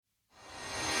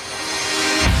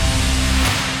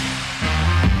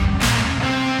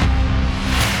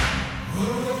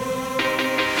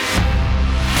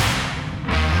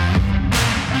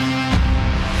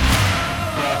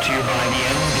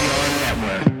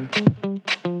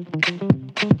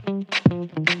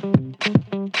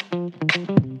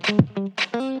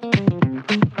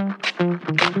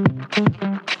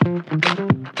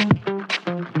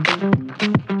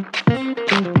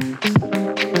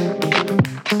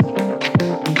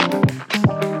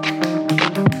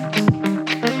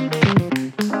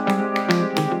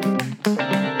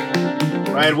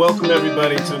right, welcome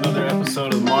everybody to another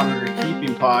episode of the Monitor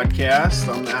Keeping Podcast.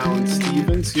 I'm Alan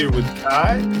Stevens here with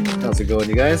Kai. How's it going,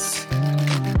 you guys?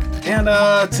 And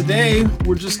today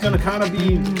we're just going to kind of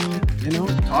be,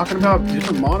 talking about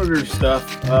different monitor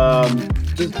stuff.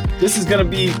 This is going to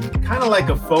be kind of like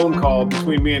a phone call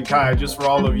between me and Kai, just for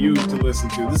all of you to listen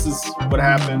to. This is what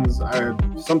happens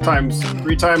sometimes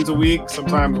 3 times a week,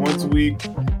 sometimes once a week.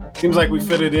 Seems like we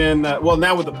fit it in. Now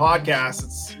with the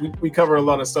podcast, we cover a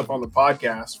lot of stuff on the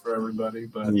podcast for everybody.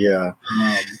 But yeah.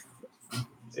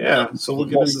 So we'll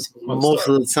get into most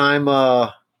of the time.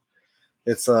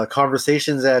 It's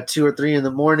conversations at 2 or 3 in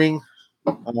the morning.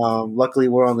 Luckily,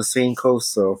 we're on the same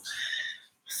coast, so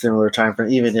similar time frame.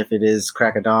 Even if it is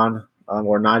crack of dawn,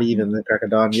 or not even the crack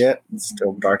of dawn yet, it's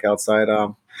still dark outside.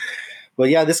 But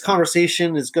yeah, this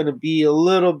conversation is going to be a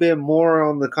little bit more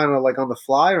on the kind of like on the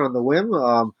fly or on the whim.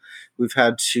 We've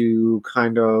had to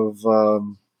kind of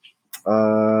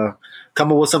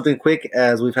come up with something quick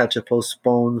as we've had to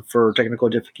postpone for technical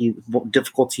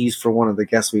difficulties for one of the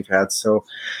guests we've had. So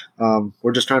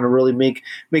we're just trying to really make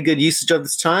good usage of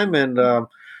this time, and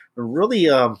really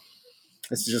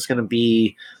this is just going to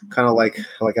be kind of like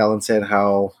Alan said,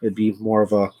 how it'd be more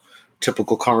of a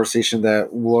typical conversation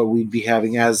that what we'd be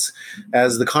having as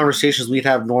the conversations we'd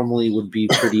have normally would be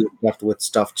pretty in-depth with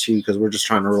stuff too, because we're just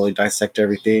trying to really dissect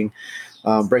everything,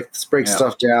 break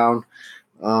stuff down.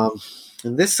 And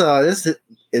this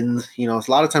in a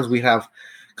lot of times we have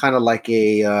kind of like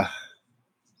I'd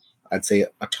say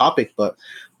a topic, but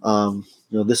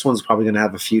this one's probably going to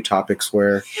have a few topics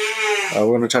where we're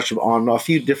going to touch on a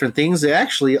few different things.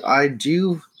 Actually, I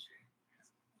do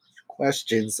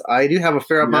have a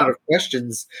fair amount of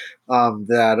questions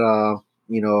that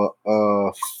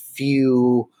a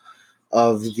few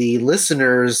of the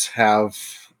listeners have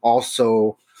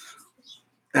also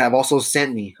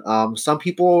sent me. Some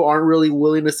people aren't really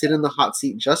willing to sit in the hot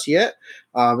seat just yet,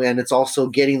 and it's also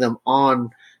getting them on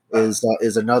is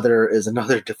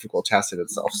another difficult task in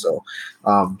itself. So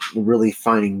really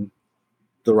finding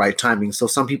the right timing. So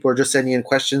some people are just sending in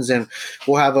questions, and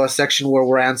we'll have a section where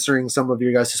we're answering some of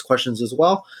your guys' questions as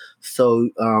well. So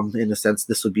in a sense,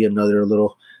 this would be another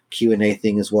little Q&A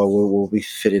thing as well, where we'll be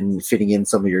fitting in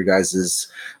some of your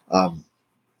guys'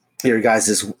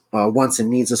 wants and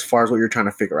needs as far as what you're trying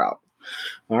to figure out.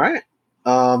 All right.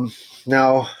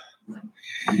 Now,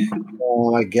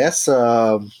 I guess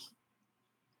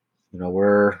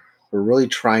we're really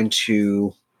trying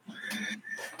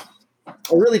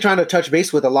to touch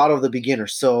base with a lot of the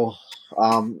beginners. So,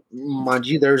 mind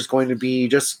you, there's going to be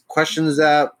just questions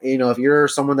that, if you're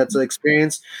someone that's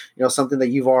experienced, something that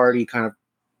you've already kind of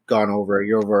gone over,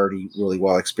 you're already really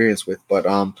well experienced with. But,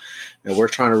 we're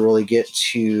trying to really get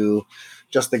to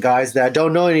just the guys that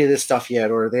don't know any of this stuff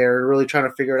yet, or they're really trying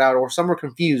to figure it out, or some are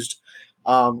confused.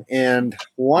 And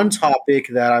one topic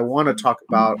that I want to talk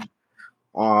about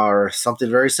are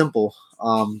something very simple.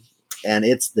 And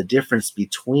it's the difference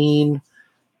between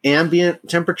ambient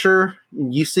temperature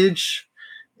in usage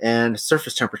and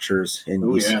surface temperatures in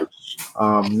usage.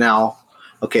 Now,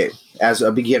 okay, as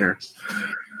a beginner,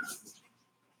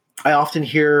 I often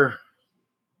hear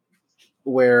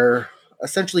where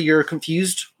essentially you're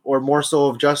confused, or more so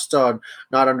of just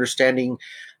not understanding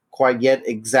quite yet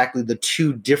exactly the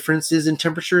two differences in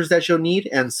temperatures that you'll need.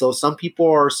 And so some people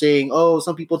are saying,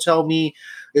 some people tell me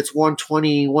it's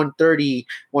 120, 130,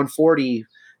 140.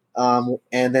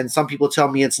 And then some people tell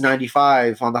me it's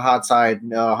 95 on the hot side,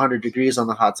 100 degrees on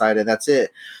the hot side, and that's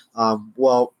it.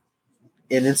 Well,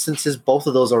 in instances, both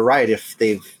of those are right if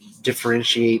they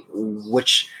differentiate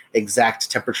which exact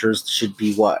temperatures should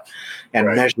be what and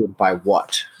measured by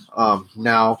what.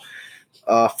 Now,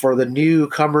 for the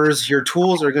newcomers, your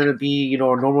tools are going to be, a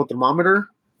normal thermometer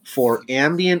for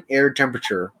ambient air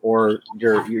temperature, or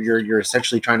you're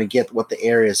essentially trying to get what the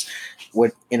air is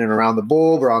in and around the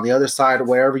bulb or on the other side,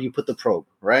 wherever you put the probe,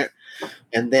 right?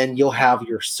 And then you'll have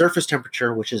your surface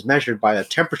temperature, which is measured by a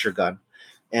temperature gun.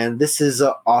 And this is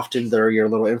often your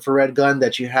little infrared gun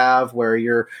that you have, where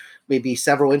you're maybe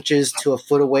several inches to a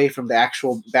foot away from the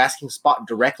actual basking spot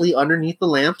directly underneath the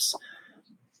lamps.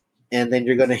 And then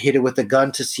you're going to hit it with a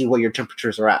gun to see what your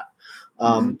temperatures are at.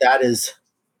 That is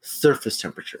surface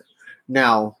temperature.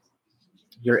 Now,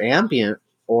 your ambient,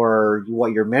 or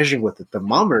what you're measuring with the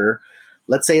thermometer,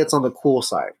 let's say it's on the cool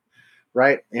side,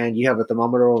 right? And you have a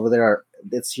thermometer over there.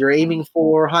 You're aiming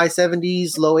for high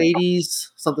 70s, low 80s,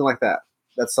 something like that.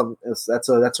 That's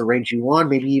a range you want.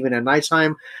 Maybe even at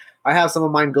nighttime, I have some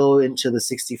of mine go into the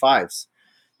 65s.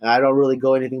 I don't really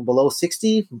go anything below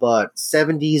 60, but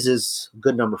 70s is a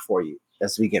good number for you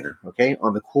as a beginner, okay?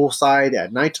 On the cool side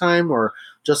at nighttime, or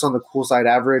just on the cool side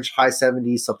average, high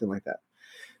 70s, something like that.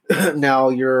 Now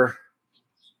your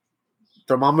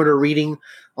thermometer reading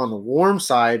on the warm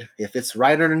side, if it's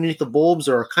right underneath the bulbs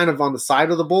or kind of on the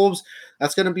side of the bulbs,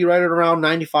 that's going to be right at around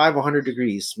 95, 100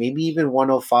 degrees, maybe even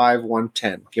 105,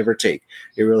 110, give or take.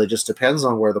 It really just depends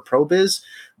on where the probe is.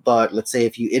 But let's say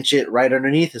if you inch it right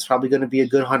underneath, it's probably going to be a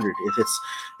good 100.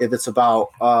 If it's about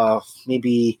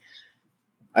maybe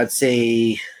I'd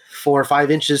say 4 or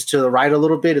 5 inches to the right a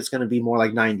little bit, it's going to be more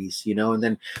like 90s, and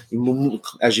then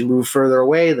as you move further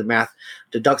away, the math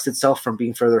deducts itself from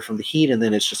being further from the heat, and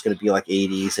then it's just going to be like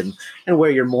 80s and where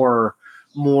you're more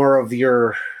of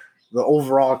the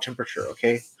overall temperature.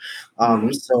 Okay.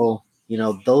 So,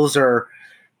 those are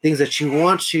things that you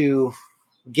want to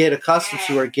get accustomed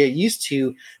to or get used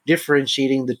to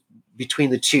differentiating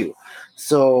between the two.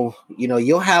 So,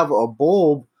 you'll have a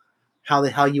bulb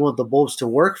how you want the bulbs to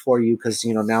work for you, because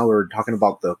now we're talking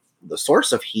about the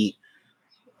source of heat.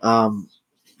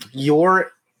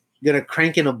 You're gonna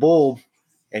crank in a bulb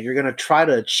and you're gonna try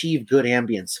to achieve good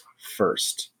ambience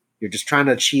first. You're just trying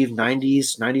to achieve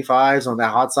 90s, 95s on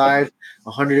that hot side,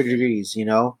 100 degrees,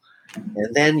 and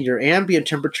then your ambient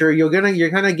temperature, you're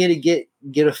gonna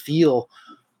get a feel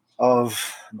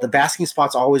of the basking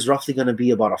spot's always roughly going to be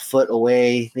about a foot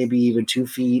away, maybe even 2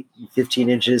 feet, 15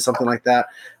 inches, something like that.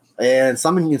 And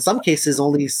in some cases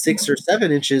only 6 or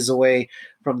 7 inches away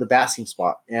from the basking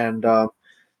spot. And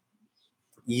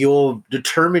you'll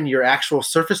determine your actual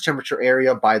surface temperature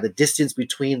area by the distance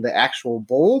between the actual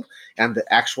bulb and the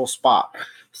actual spot.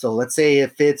 So let's say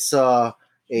if it's a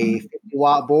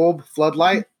 50-watt bulb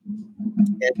floodlight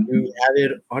and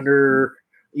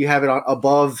you have it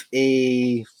above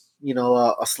a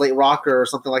slate rocker or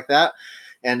something like that,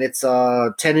 and it's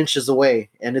 10 inches away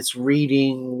and it's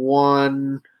reading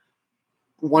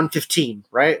 115,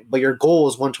 right? But your goal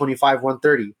is 125,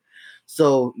 130.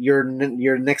 So your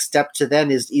next step to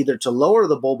then is either to lower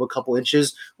the bulb a couple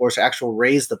inches or to actually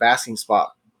raise the basking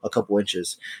spot a couple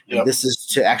inches. Yep. And this is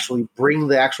to actually bring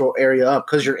the actual area up,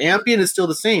 because your ambient is still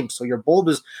the same. So your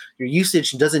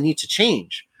usage doesn't need to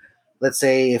change. Let's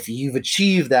say if you've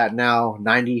achieved that now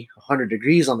 90, 100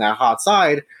 degrees on that hot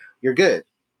side, you're good,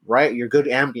 right? You're good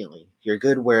ambiently. You're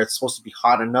good where it's supposed to be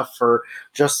hot enough for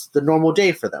just the normal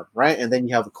day for them, right? And then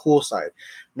you have the cool side.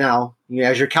 Now,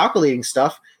 as you're calculating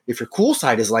stuff, if your cool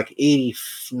side is like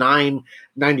 89,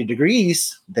 90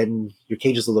 degrees, then your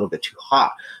cage is a little bit too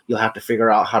hot. You'll have to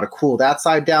figure out how to cool that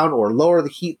side down or lower the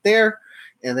heat there.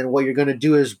 And then what you're going to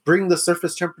do is bring the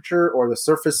surface temperature or the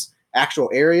surface actual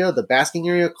area, the basking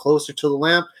area, closer to the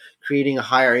lamp, creating a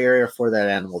higher area for that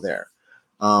animal there.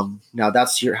 Now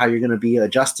that's how you're going to be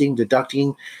adjusting,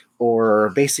 deducting,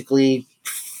 or basically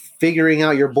figuring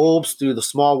out your bulbs through the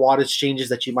small wattage changes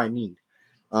that you might need.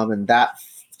 And that,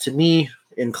 to me,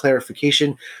 in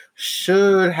clarification,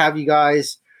 should have you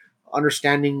guys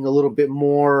understanding a little bit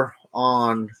more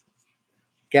on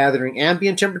gathering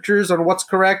ambient temperatures on what's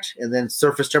correct, and then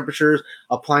surface temperatures,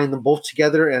 applying them both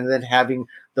together, and then having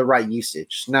the right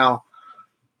usage. Now,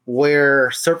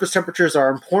 where surface temperatures are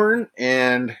important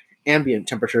and ambient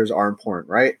temperatures are important,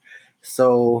 right?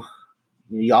 So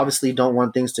you obviously don't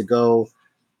want things to go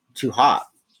too hot,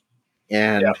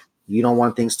 and you don't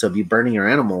want things to be burning your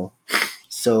animal.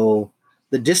 So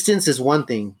the distance is one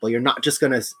thing, but you're not just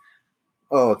going to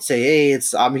say, hey,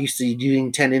 I'm used to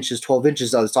doing 10 inches, 12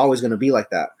 inches. So it's always going to be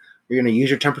like that. You're going to use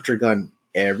your temperature gun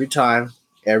every time,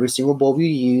 every single bulb you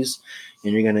use,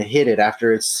 and you're going to hit it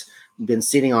after it's been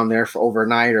sitting on there for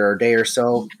overnight or a day or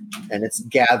so, and it's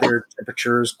gathered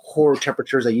temperatures, core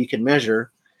temperatures that you can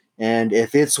measure. And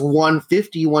if it's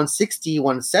 150, 160,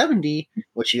 170,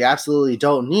 which you absolutely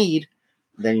don't need,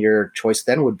 then your choice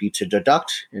then would be to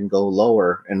deduct and go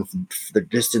lower, and the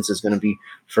distance is going to be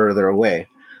further away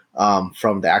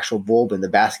from the actual bulb and the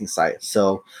basking site.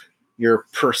 So your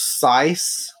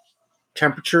precise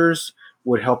temperatures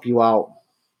would help you out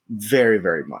very,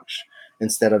 very much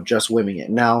instead of just whimming it.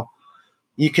 Now,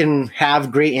 you can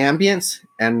have great ambience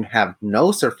and have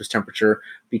no surface temperature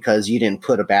because you didn't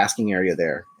put a basking area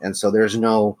there. And so there's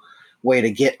no way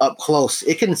to get up close.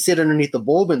 It can sit underneath the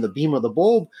bulb and the beam of the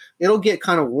bulb. It'll get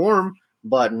kind of warm,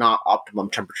 but not optimum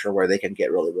temperature where they can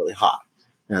get really, really hot.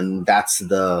 And that's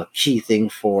the key thing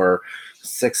for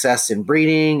success in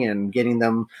breeding and getting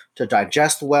them to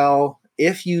digest well.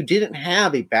 If you didn't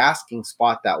have a basking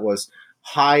spot that was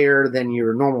higher than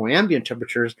your normal ambient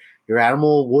temperatures, your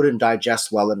animal wouldn't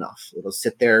digest well enough. It'll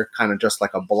sit there kind of just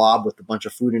like a blob with a bunch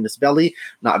of food in its belly,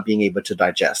 not being able to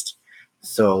digest.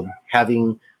 So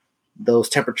having those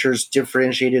temperatures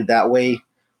differentiated that way,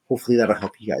 hopefully that'll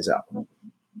help you guys out.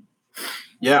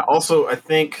 Yeah. Also, I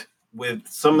think with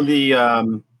some of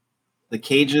the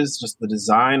cages, just the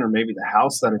design or maybe the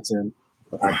house that it's in,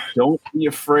 Don't be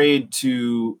afraid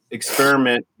to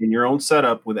experiment in your own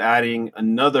setup with adding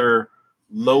another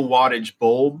low wattage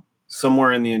bulb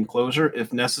somewhere in the enclosure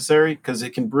if necessary, because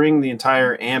it can bring the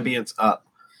entire ambience up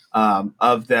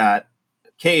of that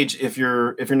cage if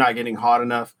you're not getting hot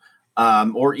enough,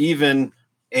 or even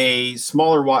a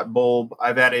smaller watt bulb.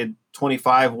 I've added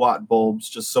 25-watt bulbs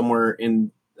just somewhere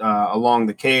in along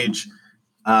the cage,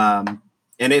 um,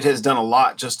 and it has done a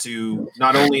lot just to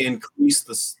not only increase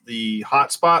the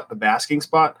hot spot, the basking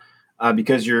spot,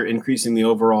 because you're increasing the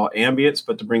overall ambience,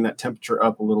 but to bring that temperature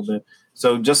up a little bit.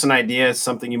 So just an idea is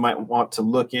something you might want to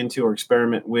look into or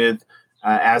experiment with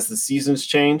as the seasons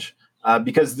change.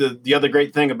 Because the other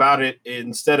great thing about it,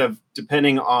 instead of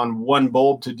depending on one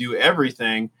bulb to do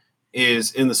everything,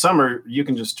 is in the summer you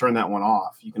can just turn that one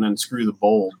off. You can unscrew the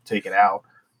bulb, take it out.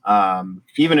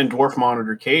 Even in dwarf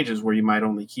monitor cages where you might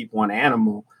only keep one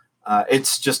animal,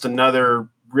 it's just another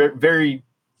very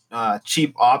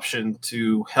cheap option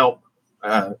to help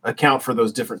account for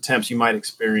those different temps you might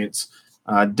experience,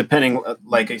 depending,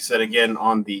 like I said again,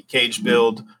 on the cage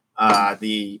build,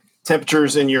 the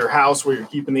temperatures in your house where you're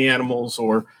keeping the animals,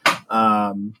 or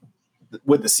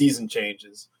with the season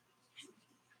changes.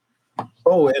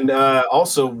 Oh, and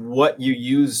also what you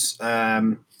use.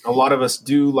 A lot of us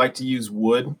do like to use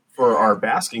wood for our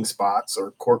basking spots or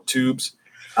cork tubes,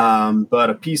 but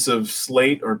a piece of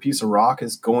slate or a piece of rock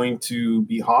is going to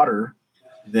be hotter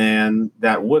than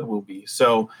that wood will be.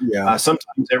 So Yeah.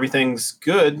 sometimes everything's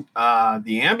good.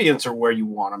 The ambience are where you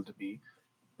want them to be,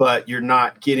 but you're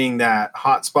not getting that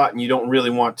hot spot, and you don't really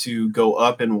want to go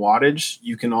up in wattage.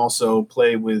 You can also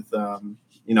play with, Yeah.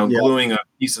 gluing a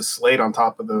piece of slate on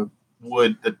top of the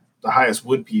wood, the highest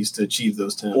wood piece, to achieve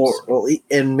those temps.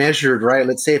 And measured, right?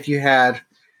 Let's say if you had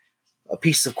a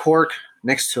piece of cork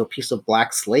next to a piece of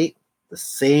black slate, the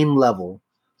same level,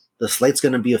 the slate's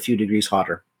going to be a few degrees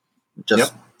hotter,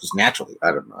 just naturally.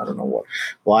 I don't know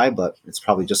why, but it's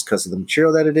probably just because of the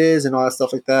material that it is and all that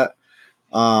stuff like that.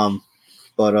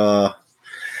 But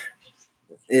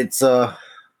it's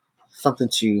something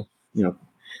to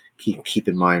keep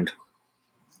in mind.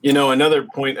 Another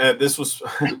point. This was.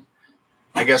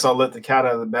 I guess I'll let the cat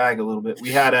out of the bag a little bit.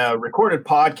 We had a recorded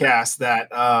podcast that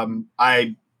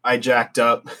I jacked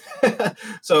up,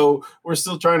 so we're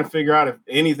still trying to figure out if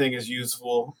anything is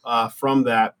useful from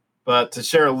that. But to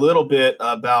share a little bit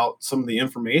about some of the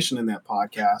information in that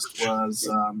podcast was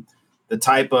the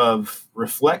type of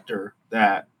reflector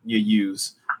that you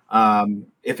use.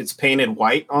 If it's painted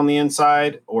white on the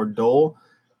inside or dull,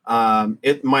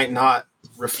 it might not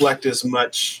reflect as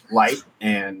much light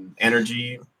and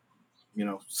energy,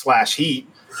 / heat,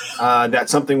 that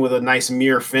something with a nice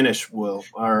mirror finish will,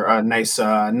 or a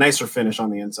nicer finish on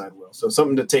the inside will. So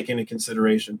something to take into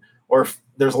consideration. Or if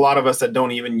there's a lot of us that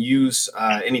don't even use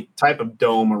any type of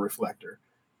dome or reflector,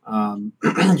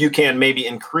 you can maybe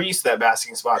increase that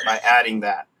basking spot by adding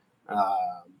that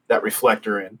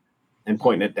reflector in and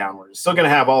pointing it downward. It's still going to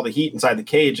have all the heat inside the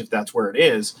cage if that's where it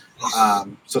is.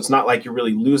 So it's not like you're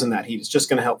really losing that heat. It's just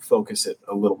going to help focus it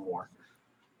a little more.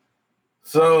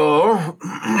 So,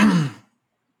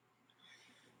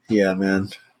 yeah, man,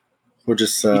 we're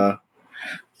just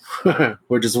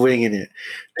we're just winging it.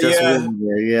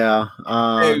 Yeah.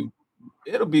 Hey,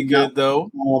 it'll be good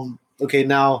though. Okay,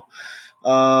 now,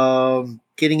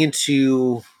 getting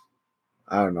into,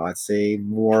 I don't know, I'd say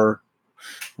more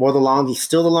along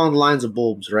the lines of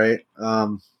bulbs, right? I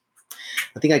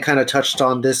think I kind of touched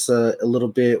on this a little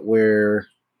bit where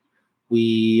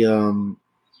we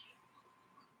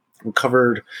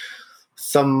covered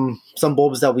some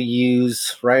bulbs that we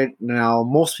use right now.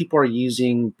 Most people are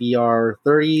using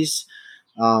BR30s,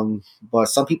 but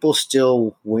some people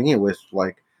still wing it with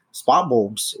like spot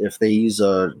bulbs if they use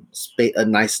a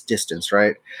nice distance,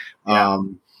 right? Yeah.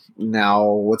 Now,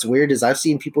 what's weird is I've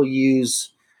seen people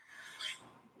use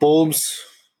bulbs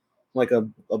like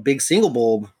a big single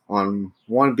bulb on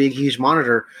one big huge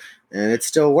monitor, and it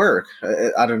still work.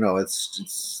 I don't know.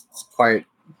 It's quite.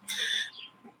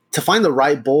 To find the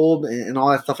right bulb and all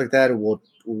that stuff like that, it will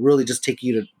really just take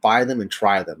you to buy them and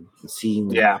try them and see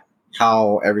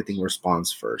how everything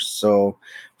responds first. So,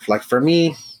 like for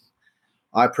me,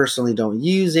 I personally don't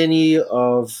use any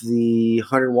of the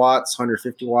 100 watts,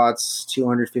 150 watts,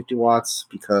 250 watts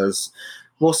because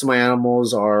most of my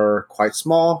animals are quite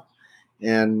small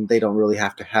and they don't really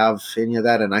have to have any of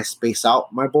that. And I space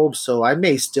out my bulbs, so I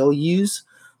may still use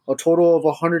a total of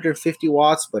 150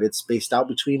 watts, but it's spaced out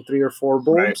between 3 or 4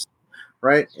 bulbs,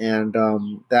 right? And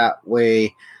that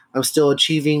way I'm still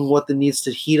achieving what the needs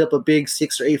to heat up a big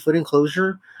 6 or 8 foot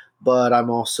enclosure, but I'm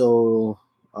also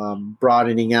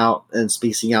broadening out and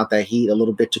spacing out that heat a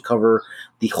little bit to cover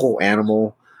the whole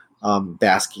animal.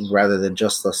 basking rather than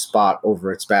just the spot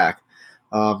over its back.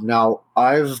 Now,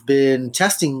 I've been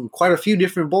testing quite a few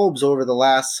different bulbs over the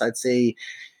last, I'd say,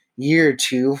 year or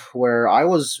two, where I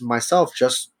was myself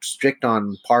just strict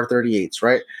on par 38s,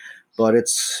 right? But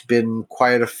it's been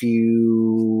quite a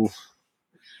few,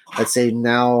 I'd say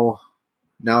now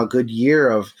a good year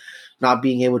of not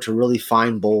being able to really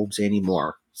find bulbs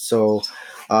anymore. So,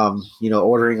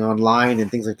 ordering online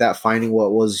and things like that, finding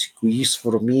what was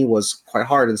useful to me was quite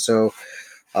hard. And so,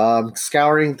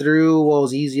 scouring through what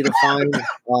was easy to find,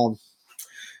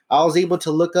 I was able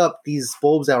to look up these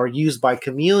bulbs that were used by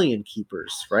chameleon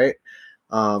keepers, right?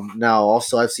 Now,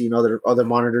 also, I've seen other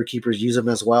monitor keepers use them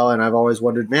as well, and I've always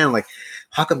wondered, man, like,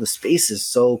 how come the space is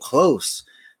so close?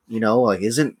 Like,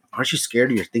 aren't you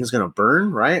scared your thing's gonna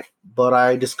burn, right? But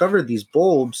I discovered these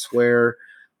bulbs where,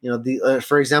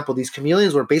 for example, these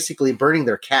chameleons were basically burning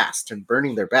their cast and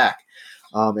burning their back,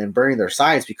 and burning their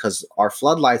sides because our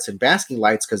floodlights and basking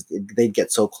lights, because they'd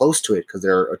get so close to it because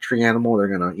they're a tree animal, they're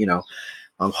gonna,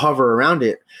 hover around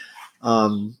it.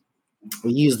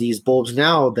 We use these bulbs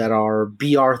now that are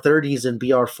BR30s and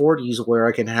BR40s where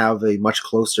I can have a much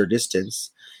closer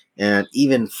distance, and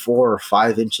even 4 or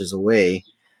 5 inches away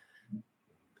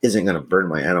isn't going to burn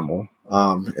my animal.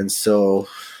 And so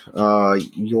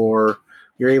you're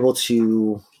able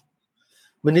to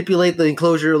manipulate the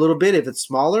enclosure a little bit if it's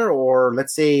smaller, or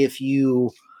let's say if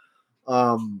you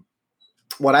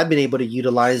what I've been able to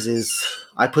utilize is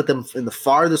I put them in the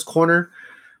farthest corner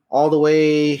all the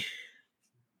way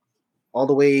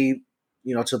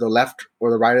to the left or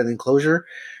the right of the enclosure,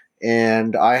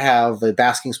 and I have a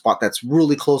basking spot that's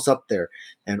really close up there,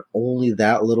 and only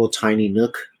that little tiny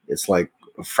nook, it's like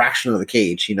a fraction of the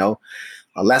cage,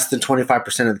 less than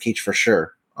 25% of the cage for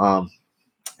sure.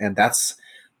 And that's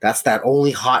that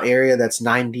only hot area that's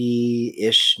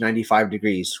 90-ish, 95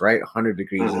 degrees, right? 100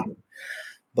 degrees. Mm-hmm.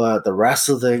 But the rest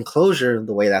of the enclosure,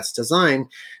 the way that's designed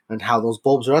and how those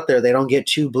bulbs are up there, they don't get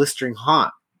too blistering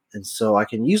hot. And so I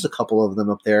can use a couple of them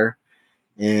up there,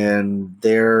 and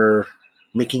they're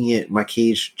making my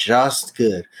cage just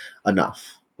good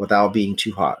enough without being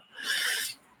too hot.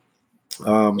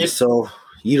 So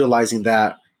utilizing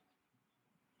that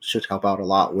should help out a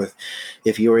lot with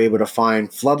if you were able to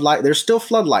find floodlight. There's still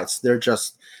floodlights. They're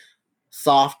just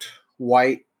soft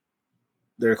white.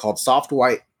 They're called soft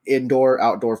white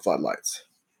outdoor floodlights.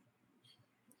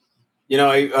 We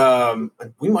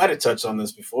might have touched on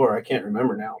this before. I can't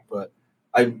remember now, but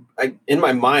I in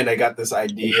my mind, I got this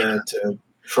idea to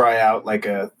try out like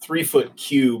a 3-foot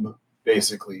cube,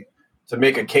 basically, to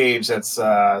make a cage that's, just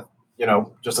a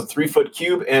 3-foot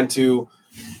cube, and to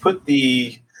put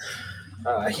the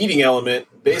heating element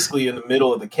basically in the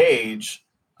middle of the cage,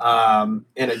 and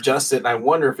adjust it. And I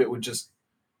wonder if it would just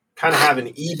kind of have an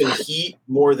even heat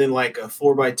more than like a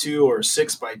 4x2 or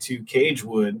 6x2 cage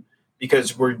would,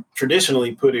 because we're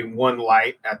traditionally putting one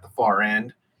light at the far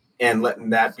end and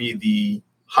letting that be the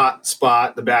hot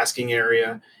spot, the basking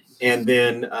area, and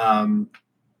then,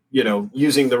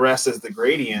 using the rest as the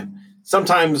gradient.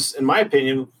 Sometimes, in my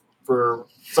opinion, for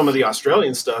some of the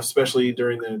Australian stuff, especially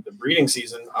during the breeding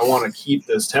season, I want to keep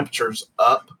those temperatures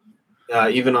up,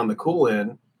 even on the cool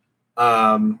end.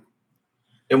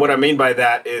 And what I mean by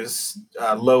that is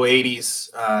low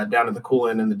 80s down at the cool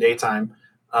end in the daytime.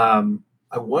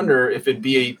 I wonder if it'd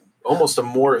be almost a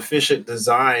more efficient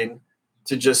design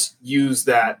to just use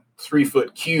that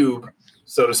 3-foot cube,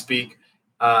 so to speak.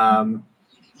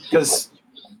 Because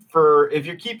if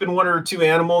you're keeping 1 or 2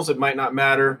 animals, it might not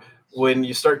matter. When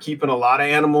you start keeping a lot of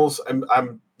animals,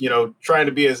 I'm trying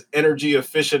to be as energy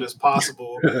efficient as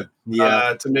possible to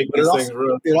make these things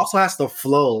run. It also has to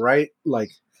flow, right?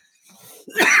 Like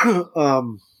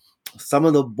some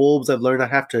of the bulbs I've learned I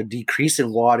have to decrease in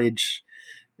wattage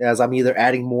as I'm either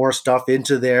adding more stuff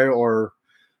into there, or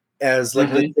as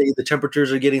the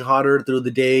temperatures are getting hotter through the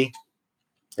day,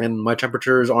 and my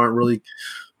temperatures aren't really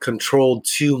controlled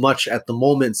too much at the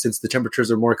moment since the temperatures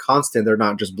are more constant. They're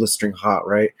not just blistering hot,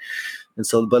 right? And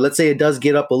so, but let's say it does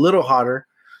get up a little hotter.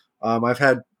 I've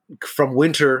had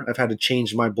to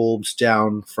change my bulbs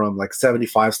down from like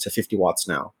 75s to 50 watts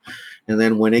now. And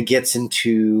then when it gets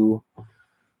into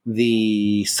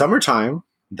the summertime,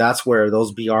 that's where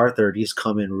those BR30s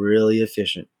come in really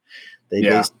efficient. They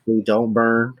basically don't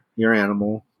burn your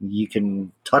animal. You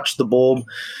can touch the bulb.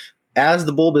 As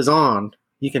the bulb is on,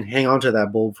 you can hang on to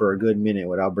that bulb for a good minute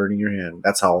without burning your hand.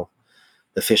 That's how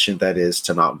efficient that is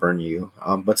to not burn you,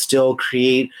 but still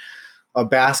create a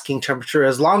basking temperature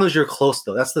as long as you're close,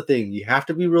 though. That's the thing. You have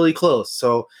to be really close.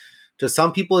 So to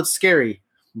some people, it's scary,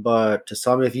 but to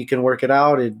some, if you can work it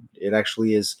out, it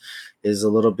actually is a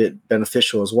little bit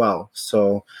beneficial as well.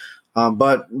 So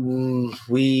But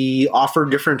we offer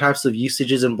different types of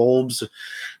usages and bulbs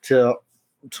to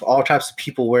all types of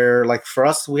people. Where, like for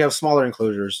us, we have smaller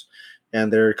enclosures,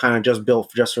 and they're kind of just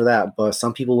built just for that. But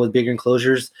some people with bigger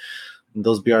enclosures,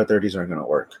 those BR30s aren't going to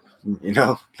work.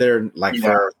 They're like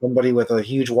for somebody with a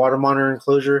huge water monitor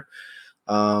enclosure,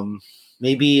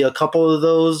 maybe a couple of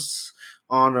those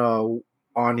on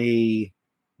a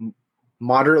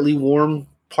moderately warm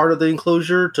part of the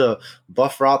enclosure to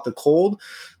buffer out the cold.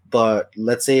 But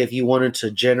let's say if you wanted to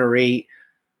generate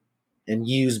and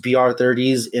use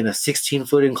BR30s in a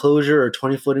 16-foot enclosure or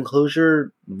 20-foot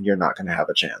enclosure, you're not going to have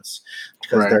a chance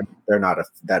because they're not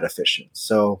that efficient.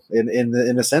 So in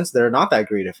a sense, they're not that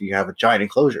great if you have a giant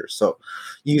enclosure. So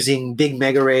using big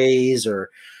mega rays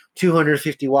or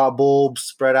 250 watt bulbs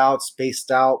spread out,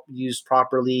 spaced out, used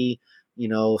properly.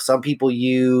 Some people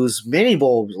use mini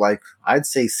bulbs, like I'd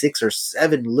say 6 or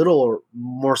 7 little or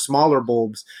more smaller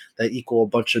bulbs that equal a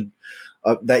bunch of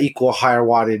that equal higher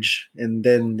wattage, and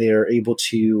then they're able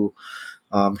to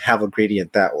have a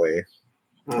gradient that way.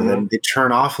 And then they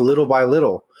turn off little by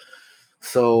little.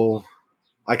 So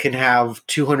I can have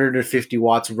 250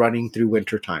 watts running through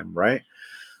wintertime, right?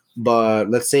 But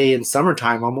let's say in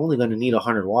summertime, I'm only going to need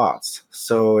 100 watts.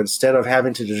 So instead of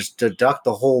having to just deduct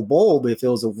the whole bulb, if it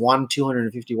was a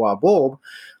 250 watt bulb,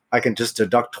 I can just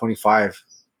deduct 25,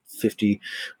 50,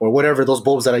 or whatever those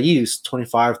bulbs that I use,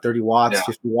 25, 30 watts,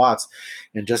 50 watts,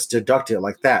 and just deduct it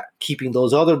like that, keeping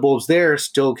those other bulbs there,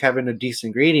 still having a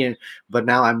decent gradient. But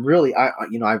now I'm really, I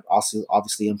also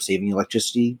obviously I'm saving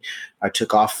electricity. I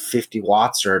took off 50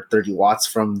 watts or 30 watts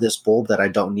from this bulb that I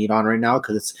don't need on right now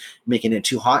because it's making it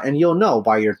too hot. And you'll know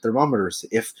by your thermometers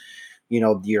if,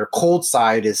 your cold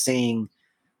side is saying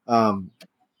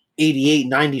 88,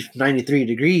 90, 93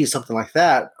 degrees, something like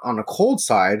that. On a cold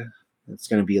side, it's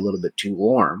going to be a little bit too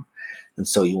warm, and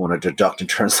so you want to deduct and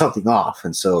turn something off.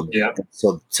 And so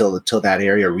till that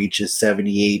area reaches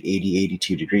 78, 80,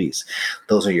 82 degrees,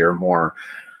 those are your more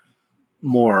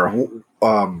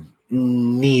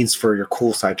needs for your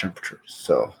cool side temperatures.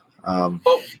 So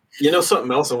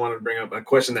something else I wanted to bring up, a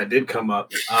question that did come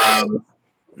up. I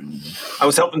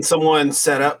was helping someone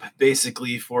set up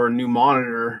basically for a new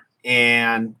monitor,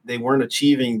 and they weren't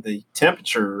achieving the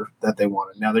temperature that they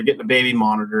wanted. Now they're getting a baby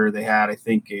monitor. They had, I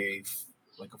think, a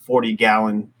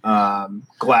 40-gallon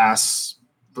glass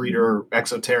breeder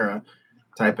Exoterra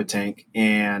type of tank,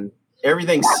 and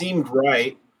everything seemed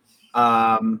right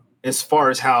as far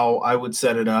as how I would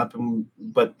set it up,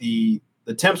 but the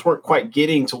temps weren't quite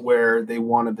getting to where they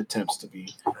wanted the temps to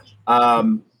be.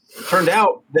 It turned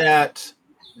out that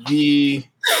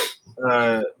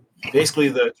basically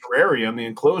the terrarium, the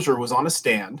enclosure, was on a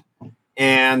stand,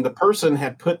 and the person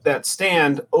had put that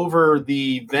stand over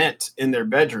the vent in their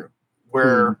bedroom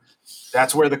where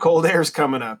that's where the cold air is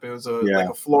coming up. It was like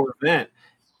a floor vent,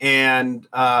 and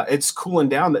it's cooling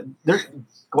down. That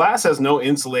glass has no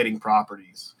insulating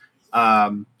properties.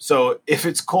 So if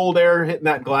it's cold air hitting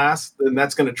that glass, then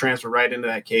that's going to transfer right into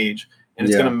that cage, and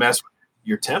it's going to mess with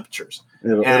your temperatures.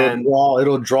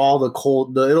 It'll draw the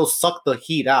cold. It'll suck the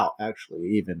heat out. Actually,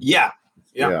 even yeah.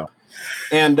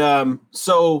 And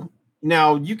so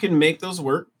now you can make those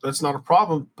work. That's not a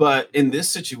problem. But in this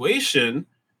situation,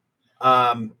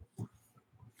 you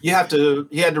had to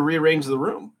rearrange the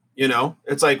room.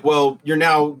 It's like, well, you're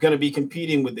now going to be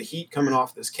competing with the heat coming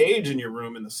off this cage in your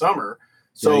room in the summer.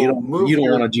 So you don't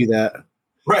want to do that.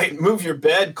 Right. Move your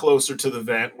bed closer to the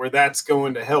vent where that's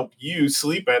going to help you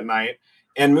sleep at night,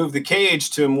 and move the cage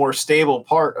to a more stable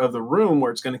part of the room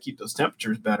where it's going to keep those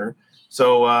temperatures better.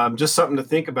 So just something to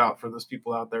think about for those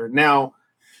people out there. Now,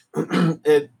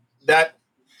 that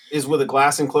is with a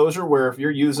glass enclosure, where if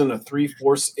you're using a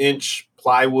 3/4 inch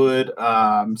plywood,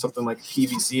 something like a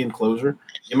PVC enclosure,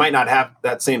 you might not have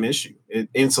that same issue.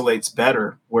 It insulates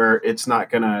better, where it's not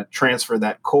going to transfer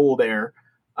that cold air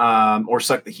or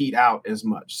suck the heat out as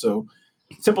much. So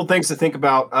simple things to think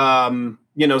about.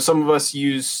 Some of us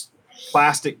use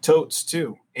plastic totes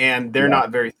too, and they're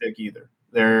not very thick either.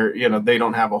 They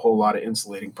don't have a whole lot of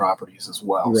insulating properties as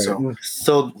well. Right.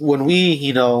 So when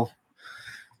we,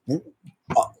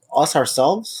 us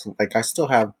ourselves, like I still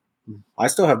have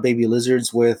baby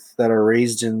lizards that are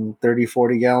raised in 30,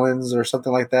 40 gallons or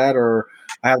something like that, or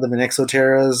I have them in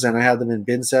Exoterras and I have them in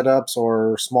bin setups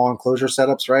or small enclosure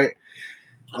setups, right?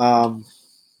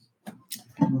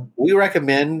 We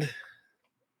recommend,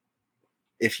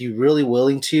 if you're really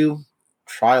willing to,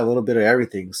 try a little bit of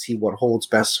everything, see what holds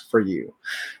best for you.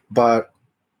 But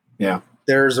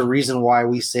there's a reason why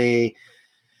we say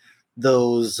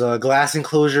those glass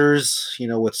enclosures,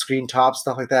 with screen tops,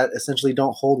 stuff like that, essentially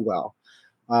don't hold well.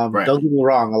 Right. Don't get me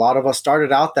wrong. A lot of us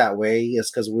started out that way,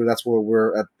 is because that's where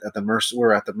we're at the mercy.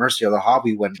 We're at the mercy of the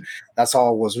hobby when that's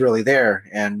all was really there,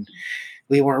 and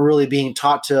we weren't really being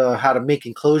taught to how to make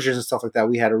enclosures and stuff like that.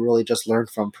 We had to really just learn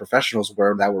from professionals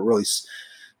that were really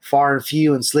far and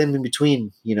few and slim in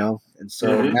between, And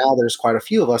so now there's quite a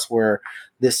few of us where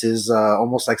this is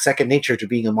almost like second nature to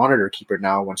being a monitor keeper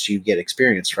now once you get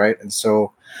experience, right? And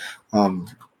so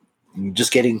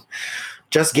just getting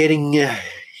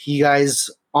you guys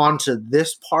onto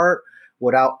this part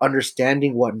without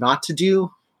understanding what not to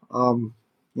do,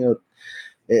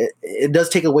 it does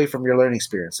take away from your learning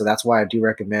experience. So that's why I do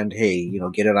recommend, hey,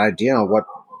 get an idea on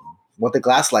what the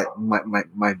glass light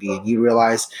might be, and you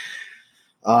realize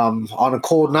on a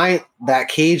cold night that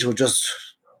cage will just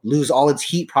lose all its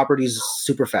heat properties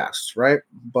super fast, right?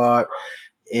 But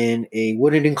in a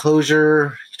wooden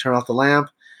enclosure, you turn off the lamp,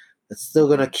 it's still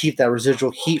going to keep that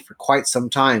residual heat for quite some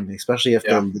time, especially if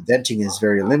the venting is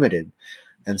very limited.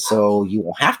 And so you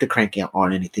won't have to crank it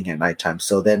on anything at nighttime.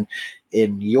 So then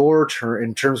in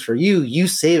terms for you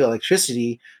save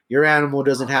electricity. Your animal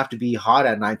doesn't have to be hot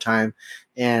at nighttime,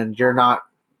 and you're not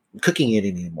cooking it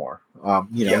anymore.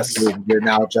 You're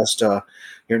now just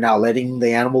you're now letting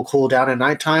the animal cool down at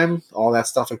nighttime, all that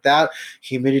stuff like that.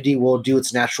 Humidity will do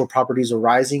its natural properties of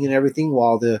rising and everything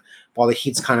while the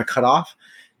heat's kind of cut off.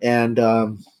 And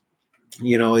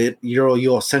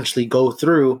you'll essentially go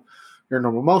through your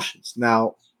normal motions.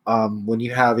 Now, when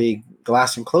you have a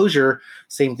glass enclosure,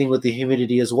 same thing with the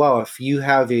humidity as well. If you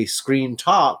have a screen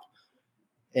top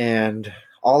and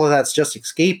all of that's just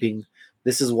escaping,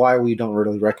 this is why we don't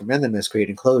really recommend them as great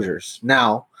enclosures.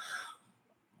 Now,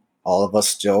 all of us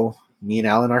still, me and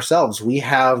Alan ourselves, we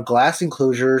have glass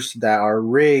enclosures that are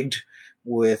rigged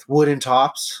with wooden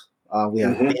tops. We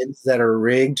have bins that are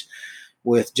rigged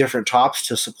with different tops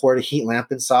to support a heat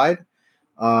lamp inside.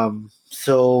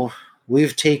 So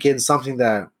we've taken something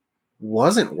that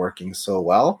wasn't working so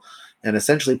well and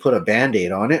essentially put a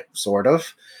Band-Aid on it, sort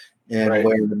of. And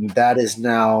when that is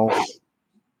now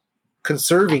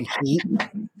conserving heat a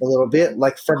little bit,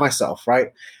 like for myself,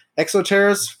 right?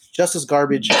 Exoterra's just as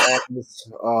garbage as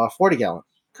 40 gallon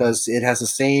because it has the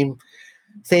same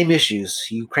issues.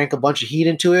 You crank a bunch of heat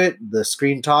into it, the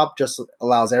screen top just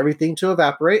allows everything to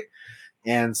evaporate.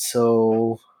 And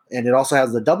it also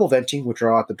has the double venting, which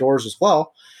are at the doors as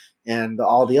well, and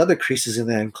all the other creases in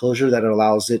the enclosure that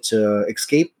allows it to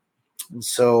escape. And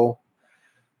so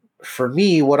for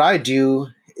me, what I do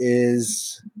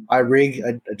is I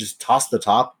just toss the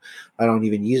top. I don't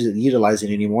even utilize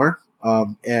it anymore.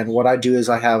 And what I do is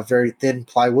I have very thin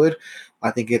plywood.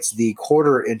 I think it's the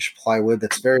 1/4 inch plywood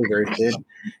that's very, very thin.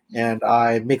 And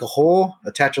I make a hole,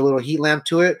 attach a little heat lamp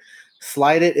to it,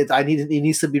 slide it. It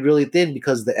needs to be really thin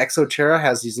because the Exoterra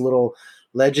has these little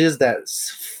ledges that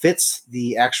fits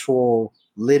the actual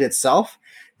lid itself.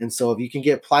 And so if you can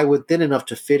get plywood thin enough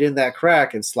to fit in that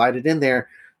crack and slide it in there,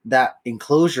 that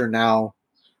enclosure now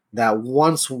that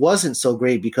once wasn't so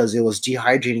great because it was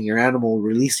dehydrating your animal,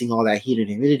 releasing all that heat and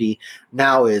humidity,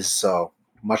 now is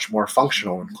much more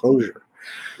functional enclosure.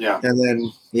 Yeah. And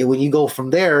then when you go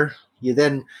from there, you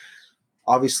then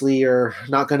obviously you're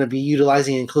not going to be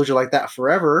utilizing an enclosure like that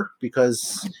forever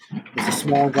because it's a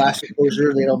small glass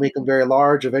enclosure. They don't make them very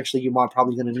large. Eventually you're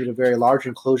probably going to need a very large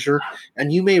enclosure.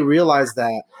 And you may realize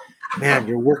that, man,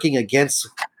 you're working against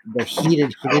the heat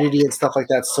and humidity and stuff like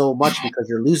that so much because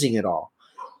you're losing it all.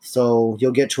 So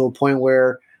you'll get to a point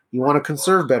where you want to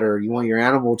conserve better. You want your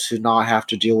animal to not have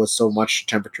to deal with so much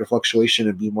temperature fluctuation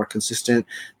and be more consistent,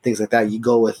 things like that. You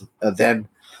go with then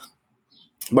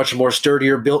much more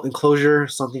sturdier built enclosure,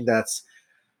 something that's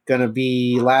going to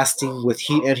be lasting with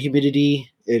heat and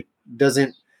humidity. It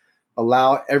doesn't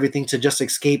allow everything to just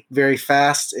escape very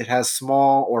fast. It has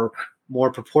small or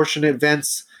more proportionate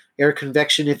vents, air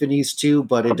convection if it needs to,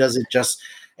 but it doesn't just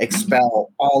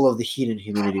expel all of the heat and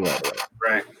humidity right away.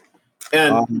 Right.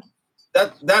 And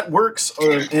that works,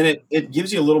 and it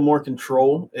gives you a little more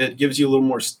control. It gives you a little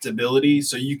more stability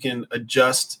so you can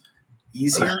adjust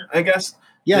easier, I guess.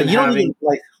 Yeah, you don't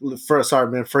even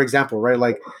for example, right?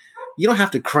 Like you don't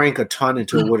have to crank a ton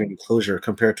into a wooden enclosure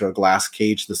compared to a glass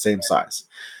cage the same size.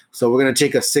 So we're going to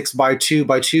take a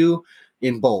 6x2x2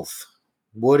 in both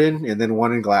wooden and then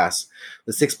one in glass.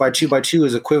 The 6x2x2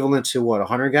 is equivalent to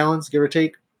 100 gallons, give or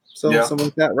take. So something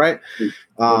like that, right?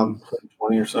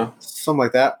 20 or so. Something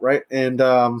like that, right? And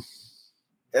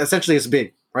essentially it's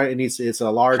big, right? It's a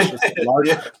large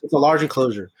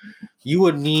enclosure. You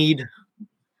would need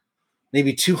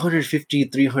maybe 250,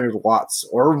 300 watts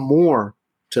or more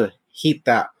to heat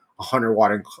that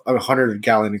 100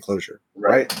 gallon enclosure,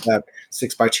 right? That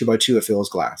 6x2x2 if it was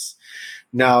glass.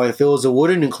 Now, if it was a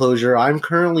wooden enclosure, I'm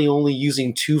currently only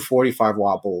using two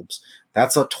 45-watt bulbs.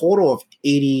 That's a total of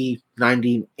 80,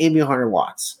 90, maybe 100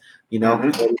 watts, you know?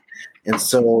 Mm-hmm. And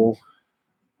so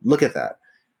look at that.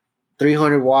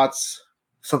 300 watts,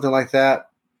 something like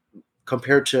that,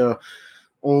 compared to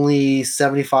only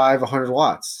 75, 100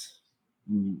 watts.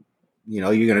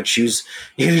 You're gonna choose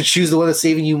the one that's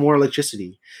saving you more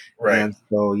electricity. Right. And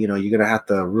so, you're gonna have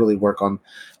to really work on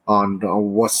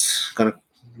what's gonna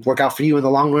work out for you in the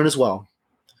long run as well.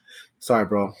 Sorry,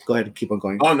 bro. Go ahead and keep on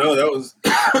going. Oh no, that was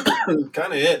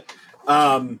kind of it.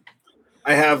 I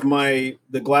have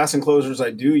the glass enclosures I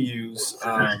do use.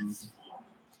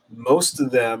 Most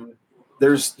of them,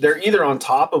 they're either on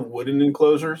top of wooden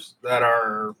enclosures that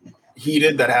are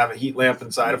heated, that have a heat lamp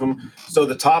inside of them. So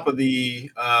the top of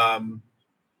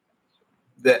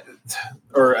that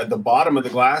or at the bottom of the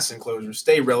glass enclosure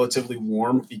stay relatively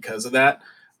warm because of that.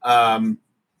 Um,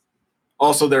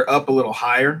 Also, they're up a little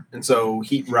higher, and so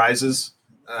heat rises.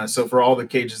 So for all the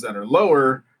cages that are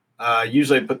lower,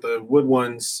 usually I put the wood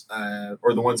ones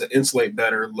or the ones that insulate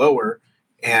better lower,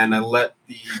 and I let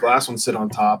the glass ones sit on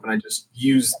top, and I just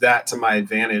use that to my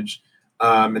advantage.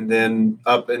 And then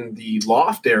up in the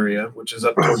loft area, which is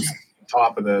up towards the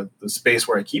top of the space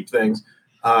where I keep things,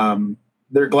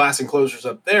 there are glass enclosures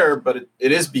up there, but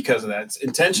it is because of that. It's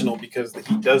intentional because the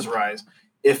heat does rise.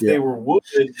 If they were wood,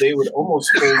 they would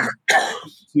almost hold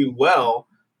too well,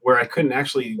 where I couldn't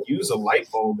actually use a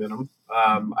light bulb in them.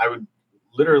 I would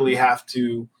literally have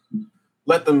to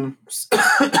let them,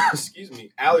 excuse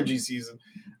me, allergy season.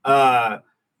 I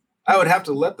would have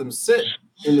to let them sit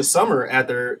in the summer at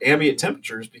their ambient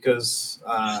temperatures because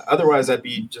otherwise I'd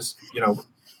be just,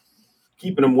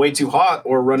 keeping them way too hot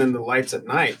or running the lights at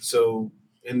night. So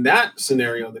in that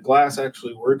scenario, the glass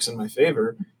actually works in my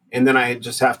favor. And then I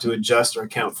just have to adjust or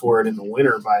account for it in the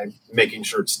winter by making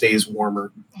sure it stays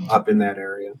warmer up in that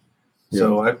area.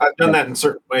 So I've done that in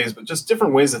certain ways, but just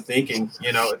different ways of thinking.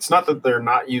 It's not that they're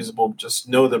not usable. Just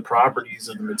know the properties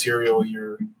of the material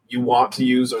you want to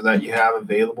use or that you have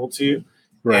available to you,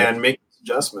 and make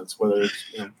adjustments. Whether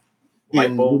it's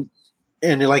light bulbs,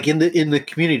 and like in the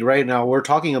community right now, we're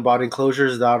talking about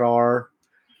enclosures that are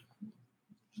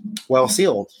well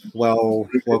sealed, well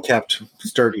kept,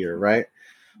 sturdier, right?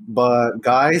 But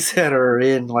guys that are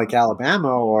in like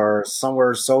Alabama or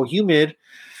somewhere so humid,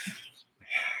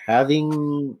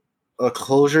 having a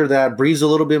closure that breathes a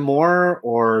little bit more,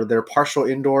 or their partial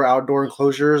indoor outdoor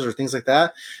enclosures or things like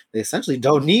that, they essentially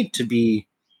don't need to be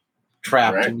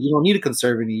trapped. Right. And you don't need to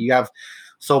conserve any. You have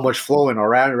so much flowing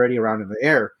already around in the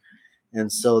air.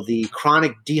 And so the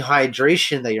chronic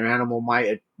dehydration that your animal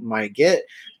might get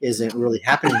isn't really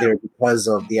happening there because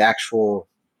of the actual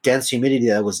dense humidity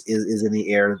that is in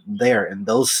the air there in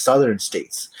those southern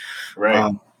states.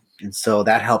 Right. And so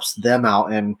that helps them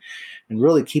out, and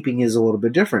really keeping is a little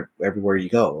bit different everywhere you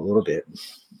go, a little bit.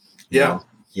 Yeah.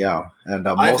 Yeah. And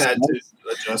I've had to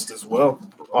adjust as well.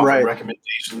 Offer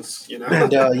recommendations,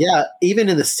 And even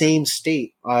in the same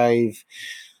state, I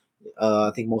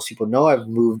think most people know I've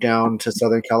moved down to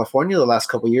Southern California the last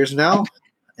couple of years now.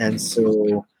 And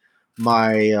so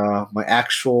my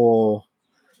actual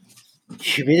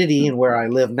humidity and where I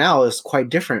live now is quite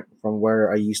different from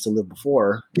where I used to live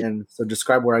before. And so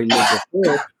describe where I lived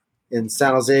before in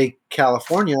San Jose,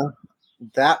 California.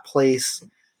 That place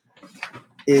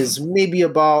is maybe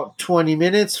about 20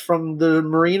 minutes from the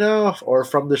marina or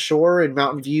from the shore in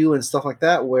Mountain View and stuff like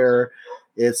that, where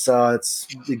it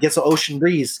gets an ocean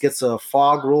breeze, gets a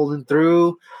fog rolling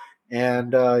through,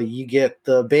 and you get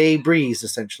the bay breeze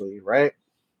essentially, right?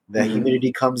 The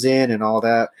humidity comes in and all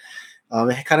that.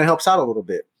 It kind of helps out a little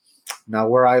bit. Now,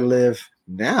 where I live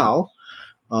now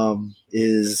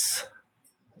is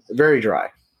very dry.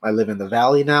 I live in the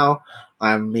valley now.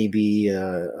 I'm maybe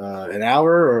an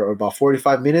hour or about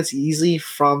 45 minutes easy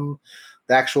from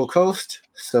the actual coast.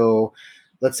 So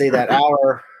let's say that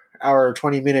hour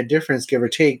 20-minute difference, give or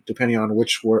take, depending on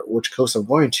which coast I'm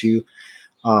going to,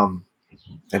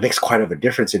 it makes quite of a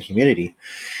difference in humidity.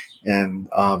 And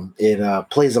it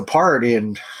plays a part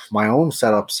in my own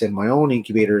setups and my own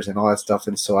incubators and all that stuff.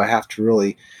 And so I have to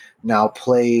really now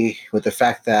play with the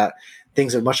fact that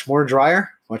things are much more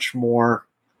drier, much more,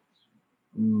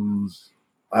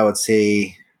 I would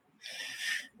say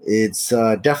it's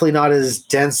definitely not as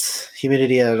dense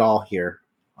humidity at all here.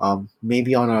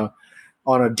 Maybe on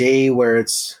a day where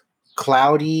it's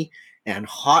cloudy and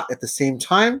hot at the same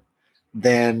time,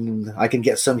 then I can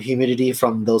get some humidity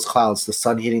from those clouds, the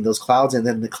sun hitting those clouds, and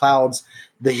then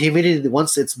the humidity,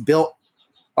 once it's built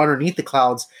underneath the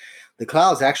clouds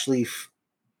actually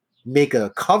make a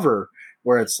cover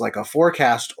where it's like a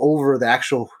forecast over the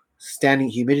actual standing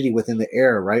humidity within the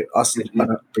air, right? Us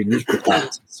beneath the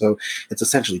clouds. So it's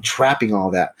essentially trapping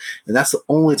all that. And that's the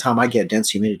only time I get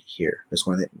dense humidity here. Is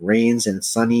when it rains and it's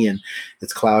sunny and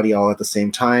it's cloudy all at the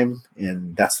same time.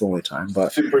 And that's the only time.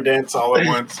 But super dense all at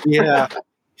once. yeah.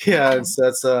 Yeah. It's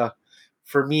that's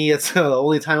for me, it's the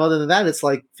only time. Other than that, it's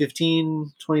like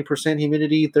 15-20%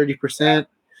 humidity, 30%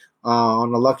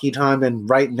 on a lucky time. And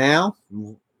right now,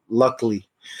 luckily,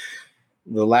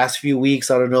 the last few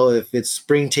weeks, I don't know if it's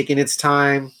spring taking its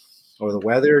time or the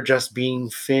weather just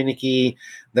being finicky.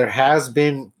 There has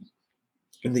been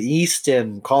in the east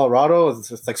and Colorado,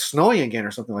 it's like snowing again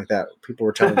or something like that. People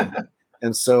were telling me.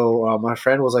 And so my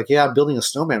friend was like, "Yeah, I'm building a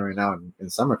snowman right now in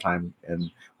summertime,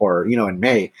 or in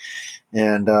May."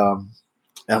 And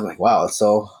I'm like, "Wow!"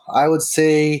 So I would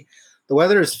say the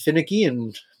weather is finicky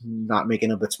and not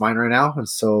making up its mind right now. And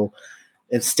so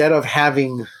instead of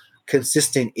having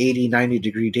consistent 80, 90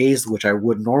 degree days, which I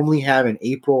would normally have in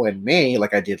April and May,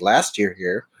 like I did last year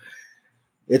here,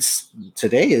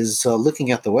 today is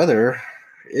looking at the weather.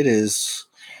 It is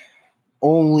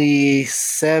only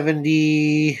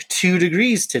 72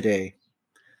 degrees today.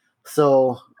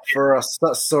 So for a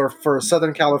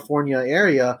Southern California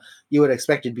area, you would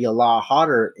expect it to be a lot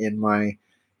hotter in my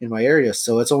area.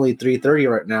 So it's only 3:30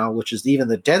 right now, which is even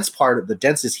the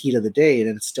densest heat of the day,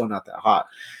 and it's still not that hot.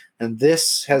 And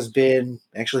this has been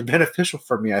actually beneficial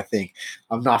for me, I think.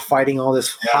 I'm not fighting all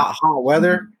this hot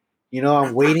weather.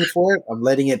 I'm waiting for it. I'm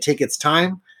letting it take its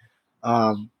time.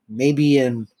 Maybe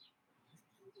in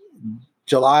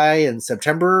July and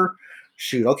September,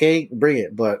 shoot, okay, bring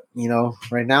it. But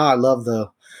right now I love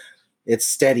it's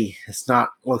steady. It's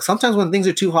not sometimes when things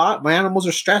are too hot, my animals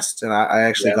are stressed, and I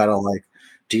actually gotta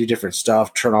do different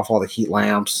stuff, turn off all the heat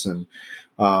lamps, and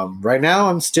right now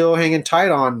I'm still hanging tight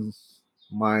on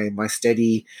my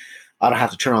steady. I don't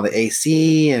have to turn on the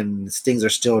AC, and things are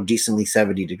still decently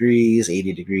 70 degrees,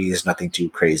 80 degrees, nothing too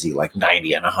crazy like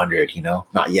 90 and 100.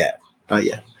 Not yet.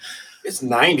 It's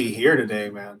 90 here today,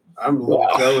 man. I'm a little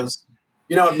jealous.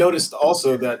 I've noticed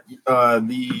also that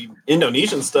the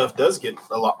Indonesian stuff does get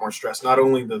a lot more stress. Not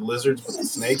only the lizards, but the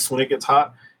snakes when it gets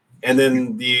hot. And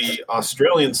then the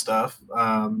Australian stuff,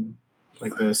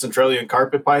 like the Centralian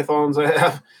carpet pythons I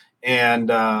have, and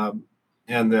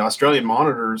the Australian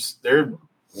monitors, they're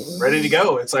ready to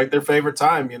go. It's like their favorite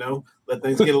time, let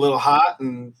things get a little hot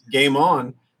and game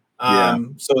on.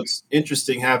 So it's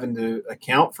interesting having to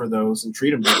account for those and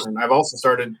treat them different. I've also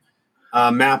started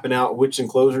mapping out which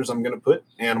enclosures I'm going to put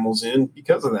animals in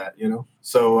because of that,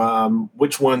 So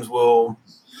which ones will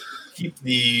keep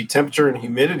the temperature and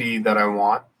humidity that I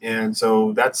want. And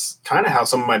so that's kind of how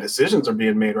some of my decisions are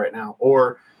being made right now.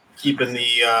 Or keeping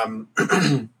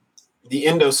the the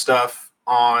Indo stuff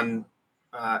on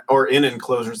or in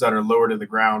enclosures that are lower to the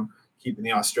ground, keeping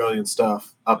the Australian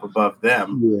stuff up above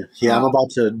them. Yeah, I'm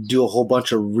about to do a whole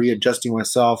bunch of readjusting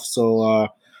myself. So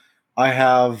I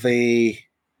have a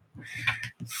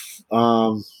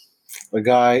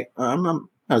guy. I might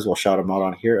as well shout him out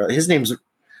on here. His name's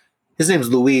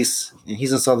Luis, and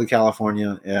he's in Southern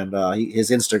California, and his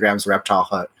Instagram's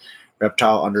reptile_hut.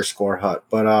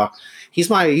 But he's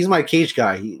my cage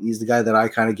guy. He's the guy that I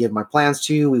kind of give my plans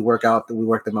to. We work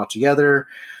them out together.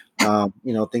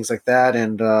 Things like that,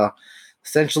 and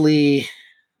essentially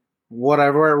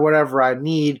whatever I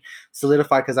need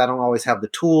solidified, because I don't always have the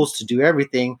tools to do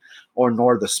everything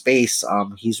nor the space.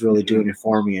 He's really doing it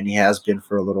for me, and he has been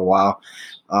for a little while.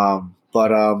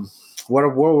 But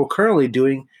what we're currently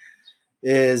doing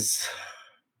is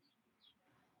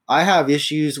I have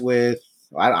issues with.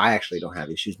 I actually don't have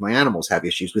issues. My animals have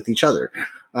issues with each other,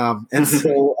 and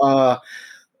so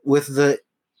with the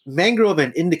mangrove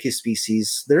and indica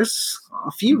species, there's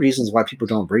a few reasons why people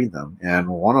don't breed them, and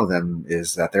one of them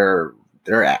is that they're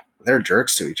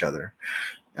jerks to each other.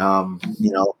 In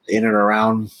and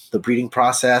around the breeding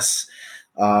process,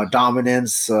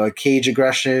 dominance, cage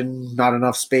aggression, not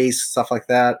enough space, stuff like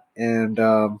that, and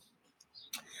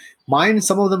mine,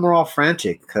 some of them are all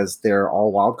frantic because they're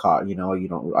all wild caught. I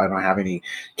don't have any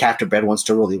captive bred ones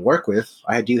to really work with.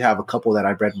 I do have a couple that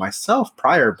I bred myself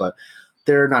prior, but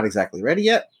they're not exactly ready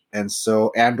yet,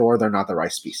 or they're not the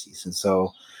right species. And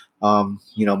so, the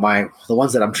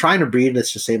ones that I'm trying to breed,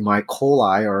 let's just say my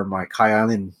Koli or my Kai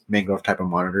Island mangrove type of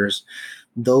monitors,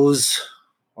 those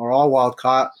are all wild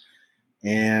caught,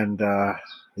 and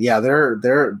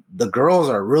they're the girls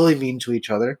are really mean to each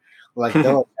other. Like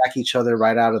they'll attack each other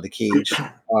right out of the cage.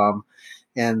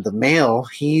 And the male,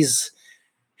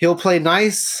 he'll play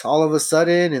nice all of a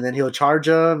sudden, and then he'll charge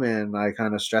them, and I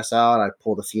kind of stress out. I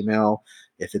pull the female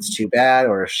if it's too bad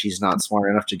or if she's not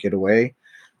smart enough to get away.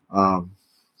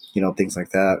 Things like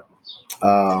that.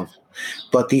 Uh,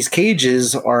 but these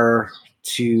cages are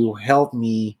to help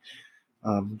me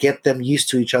get them used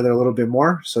to each other a little bit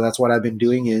more. So that's what I've been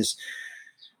doing is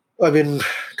I've been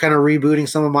kind of rebooting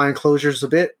some of my enclosures a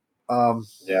bit.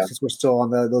 Yeah. Since we're still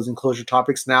on those enclosure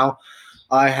topics now,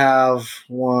 I have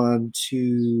one,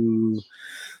 two,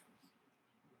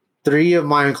 three of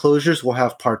my enclosures will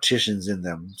have partitions in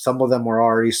them. Some of them are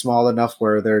already small enough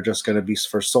where they're just going to be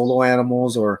for solo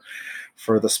animals or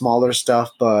for the smaller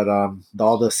stuff. But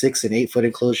all the 6 and 8 foot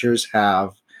enclosures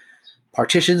have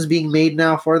partitions being made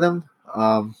now for them.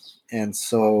 And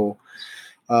so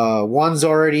one's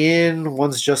already in,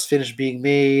 one's just finished being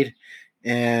made.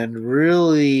 And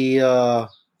really,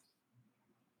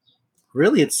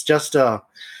 it's just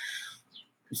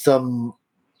some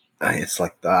it's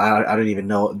like I don't even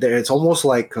know. It's almost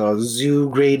like zoo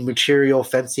grade material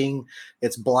fencing.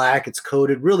 It's black. It's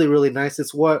coated. Really, really nice.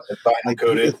 It's what It's vinyl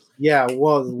coated. yeah.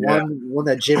 Well, Yeah. one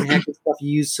that Jim Hackett stuff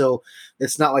used. So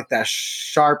it's not like that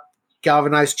sharp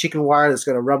galvanized chicken wire that's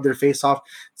going to rub their face off.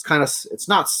 It's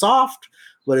not soft,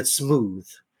 but it's smooth,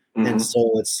 and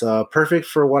so it's perfect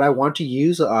for what I want to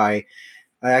use. I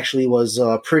actually was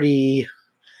pretty.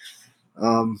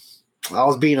 I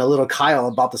was being a little Kyle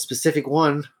about the specific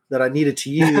one that I needed to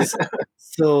use.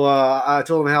 So I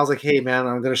told him, I was like, hey, man,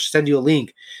 I'm going to send you a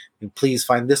link. And please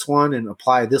find this one and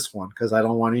apply this one because I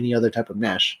don't want any other type of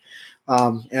mesh.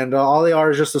 And all they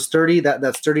are is just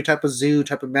that sturdy type of zoo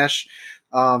type of mesh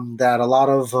that a lot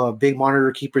of big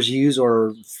monitor keepers use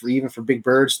or even for big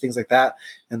birds, things like that.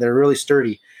 And they're really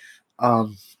sturdy.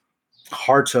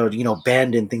 Hard to,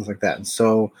 bend and things like that. And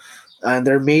so and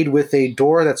they're made with a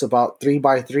door that's about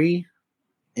 3x3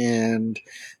 and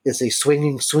it's a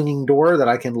swinging door that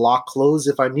I can lock close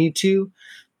if I need to.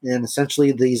 And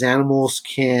essentially these animals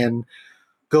can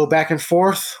go back and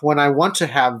forth when I want to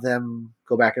have them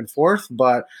go back and forth,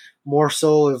 but more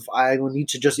so if I need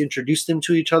to just introduce them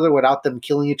to each other without them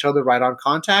killing each other right on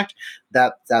contact,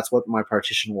 that's what my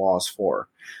partition wall is for.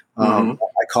 I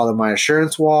call it my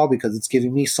assurance wall because it's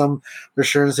giving me some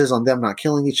assurances on them not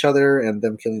killing each other and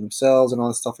them killing themselves and all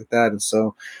this stuff like that. And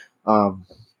so,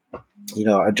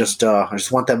 I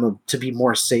just want them to be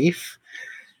more safe.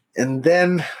 And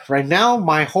then right now,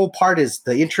 my whole part is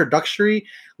the introductory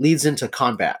leads into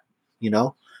combat.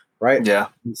 Right? Yeah.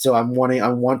 And so I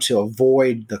want to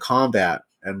avoid the combat,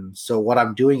 and so what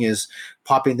I'm doing is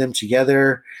popping them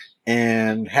together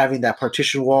and having that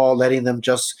partition wall, letting them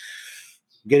just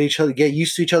get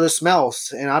used to each other's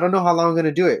smells. And I don't know how long I'm going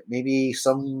to do it. Maybe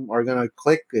some are going to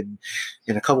click, and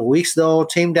in a couple of weeks they'll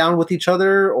tame down with each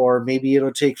other, or maybe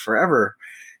it'll take forever.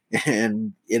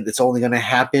 And it's only going to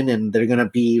happen, and they're going to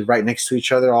be right next to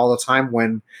each other all the time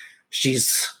when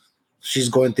she's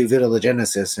going through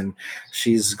vitellogenesis and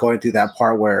she's going through that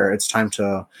part where it's time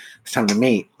to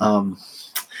mate. And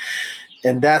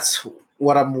that's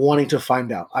what I'm wanting to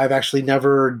find out. I've actually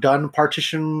never done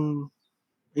partition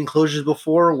enclosures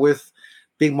before with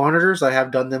big monitors. I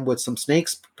have done them with some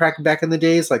snakes back in the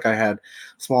days. Like I had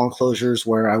small enclosures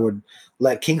where I would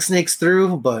let king snakes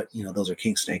through, but those are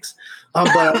king snakes.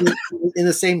 But in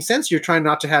the same sense, you're trying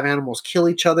not to have animals kill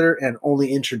each other and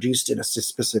only introduced in a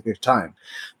specific time,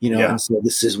 And so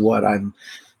this is what I'm.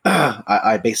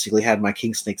 I basically had my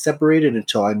king snake separated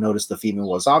until I noticed the female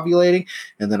was ovulating,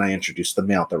 and then I introduced the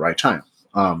male at the right time.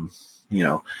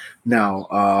 Now,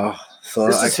 so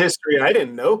this is history I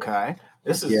didn't know, Kai.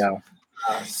 This is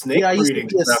snake I used breeding.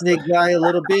 to be a snake guy a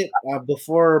little bit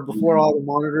before all the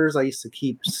monitors. I used to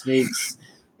keep snakes.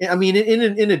 I mean,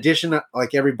 in addition,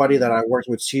 like everybody that I worked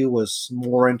with too was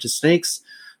more into snakes,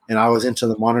 and I was into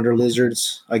the monitor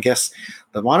lizards. I guess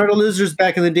the monitor lizards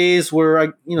back in the days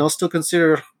were, still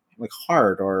considered like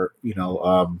hard or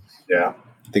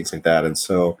things like that. And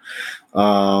so,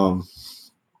 we're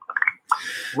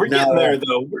getting there,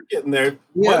 though. We're getting there.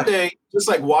 Yeah. One day, just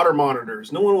like water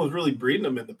monitors, no one was really breeding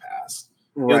them in the past.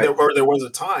 Right. There was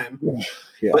a time.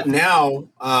 Yeah. But now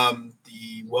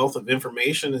the wealth of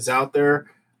information is out there.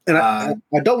 And I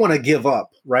don't want to give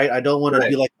up, right? I don't want to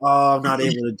be like, oh, I'm not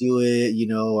able to do it.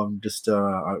 I'm just,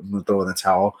 I'm going to throw in the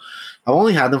towel. I've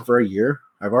only had them for a year.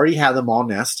 I've already had them all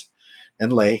nest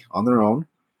and lay on their own.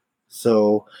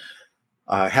 So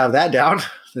I have that down.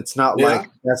 It's not like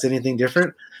that's anything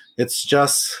different. It's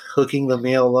just hooking the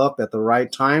male up at the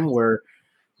right time where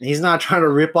he's not trying to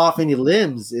rip off any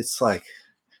limbs. It's like,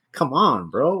 come on,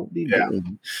 bro.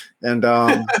 And,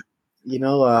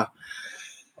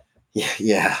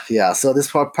 yeah. So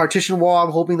this partition wall,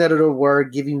 I'm hoping that it'll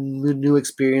work, give you new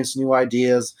experience, new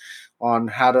ideas on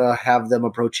how to have them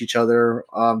approach each other.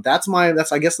 I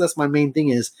guess that's my main thing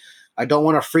is I don't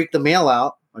want to freak the male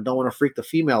out. I don't want to freak the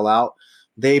female out.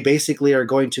 they basically are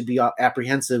going to be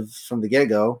apprehensive from the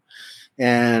get-go,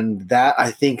 and that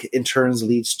I think in turns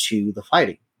leads to the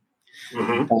fighting,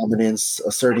 dominance,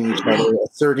 asserting each other,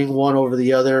 asserting one over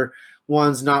the other.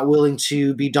 One's not willing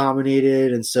to be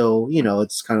dominated, and so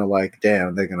it's kind of like,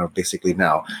 damn, they're gonna basically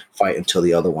now fight until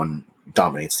the other one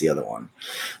dominates the other one.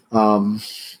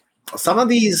 Some of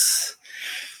these,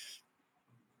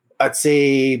 I'd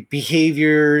say,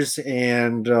 behaviors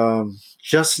and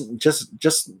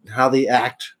just how they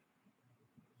act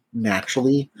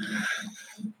naturally,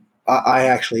 I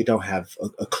actually don't have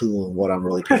a clue on what I'm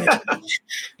really paying attention.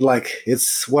 Like,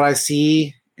 it's what I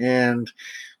see, and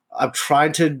I've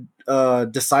tried to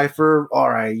decipher. All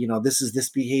right, this is this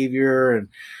behavior, and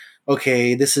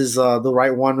okay, this is the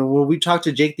right one. And when we talked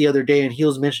to Jake the other day, and he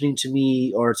was mentioning to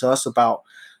me or to us about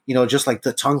just like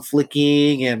the tongue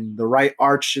flicking and the right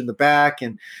arch in the back,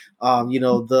 and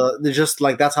the just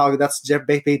like that's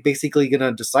basically going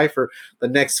to decipher the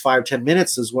next 5-10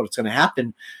 minutes is what's going to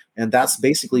happen. And that's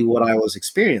basically what I was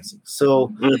experiencing.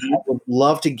 So I would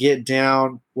love to get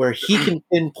down where he can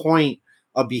pinpoint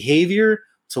a behavior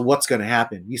to what's going to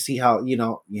happen. You see how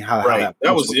that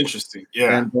was interesting.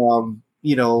 Yeah. And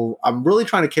I'm really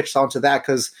trying to catch on to that,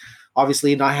 because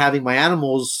obviously not having my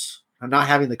animals, not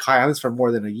having the Kai Islands for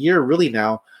more than a year really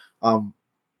now. A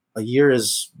year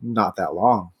is not that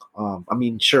long. I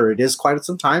mean, sure, it is quite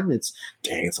some time. It's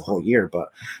a whole year,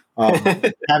 but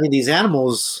having these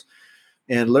animals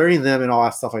and learning them and all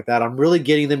that stuff like that, I'm really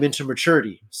getting them into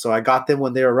maturity. So I got them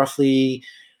when they were roughly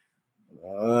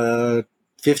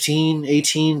 15,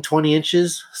 18, 20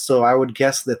 inches. So I would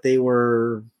guess that they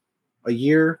were a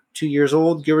year, 2 years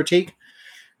old, give or take.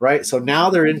 Right. So now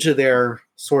they're into their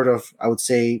sort of, I would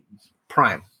say,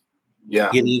 prime.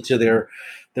 Yeah. Getting into their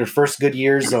first good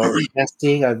years of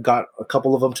nesting. I've got a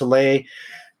couple of them to lay.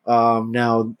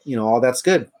 Now, all that's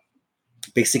good.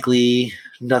 Basically,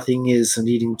 nothing is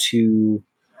needing to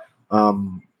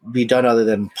be done other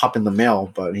than popping the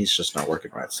mail, but he's just not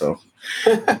working right. So,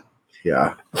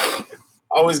 yeah.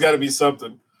 Always got to be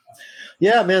something.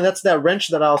 Yeah, man, that's that wrench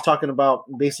that I was talking about.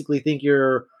 Basically, think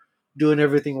you're doing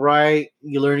everything right.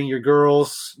 You're learning your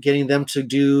girls, getting them to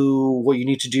do what you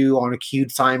need to do on a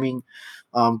cued timing.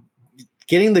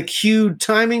 Getting the cued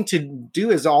timing to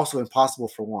do is also impossible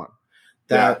for one.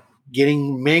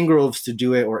 Getting mangroves to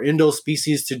do it or Indo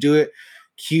species to do it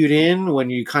cued in when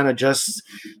you kind of just,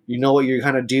 what you're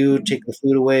kind of do, take the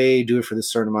food away, do it for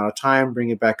this certain amount of time,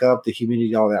 bring it back up, the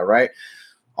humidity, all that, right?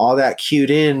 All that cued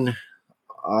in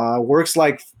works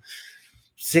like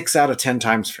 6 out of 10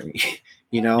 times for me,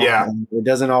 It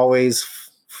doesn't always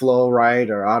flow right,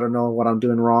 or I don't know what I'm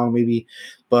doing wrong maybe,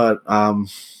 but yeah,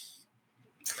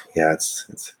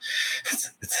 it's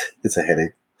a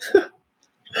headache.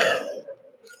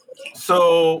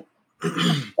 So,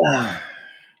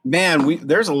 man,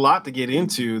 there's a lot to get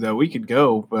into that we could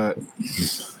go, but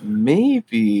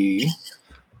maybe.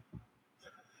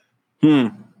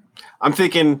 I'm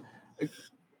thinking,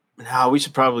 we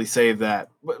should probably save that.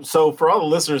 So, for all the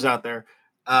listeners out there,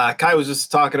 Kai was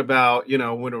just talking about,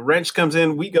 when a wrench comes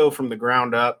in, we go from the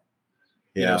ground up.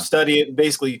 Study it,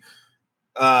 basically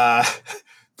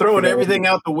throwing everything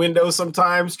out the window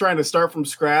sometimes, trying to start from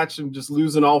scratch and just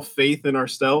losing all faith in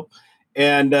ourselves.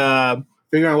 And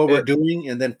figuring out what we're doing,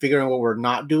 and then figuring out what we're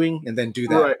not doing, and then do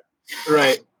that.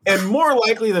 Right. And more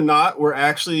likely than not, we're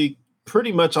actually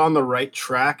pretty much on the right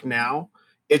track now.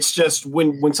 It's just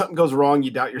when something goes wrong,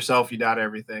 you doubt yourself, you doubt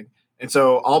everything. And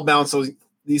so I'll bounce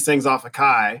these things off of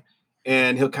Kai,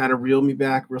 and he'll kind of reel me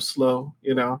back real slow,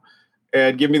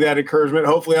 and give me that encouragement.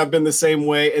 Hopefully I've been the same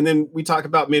way. And then we talk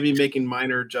about maybe making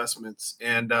minor adjustments.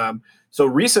 And so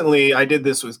recently I did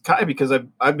this with Kai because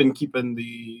I've been keeping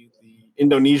the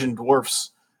Indonesian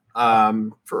dwarfs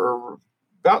for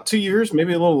about 2 years,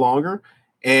 maybe a little longer.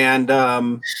 And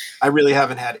I really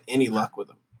haven't had any luck with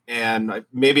them. And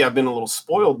maybe I've been a little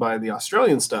spoiled by the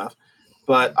Australian stuff,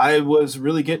 but I was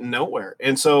really getting nowhere.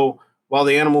 And so while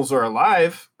the animals are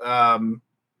alive,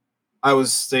 I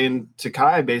was saying to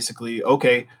Kai, basically,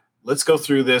 okay, let's go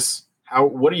through this.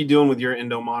 What are you doing with your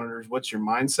Indo monitors? What's your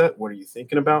mindset? What are you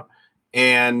thinking about?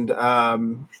 And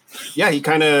he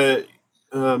kind of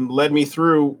led me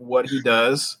through what he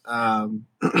does. A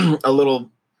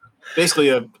little, basically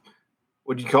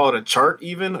what do you call it? A chart,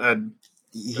 even a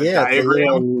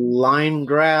diagram, line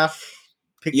graph,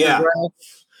 picture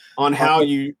graph on how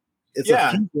you.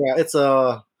 It's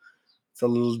a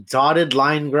dotted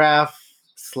line graph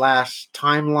 /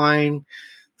 timeline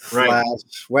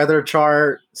 / weather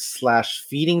chart /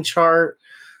 feeding chart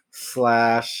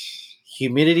 /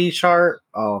 humidity chart.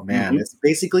 Oh man, It's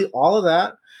basically all of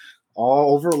that,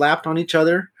 all overlapped on each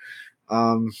other.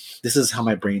 This is how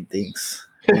my brain thinks,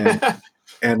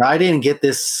 and I didn't get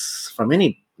this from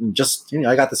any. Just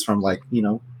I got this from like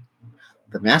the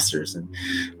masters and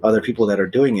other people that are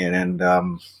doing it, and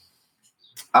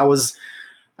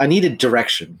I needed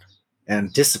direction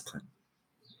and discipline,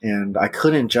 and I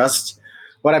couldn't just.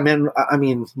 What I meant, I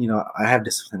mean, I have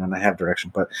discipline and I have direction,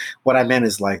 but what I meant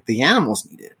is like the animals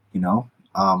need it,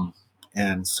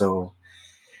 and so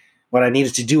what I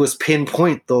needed to do was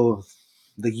pinpoint the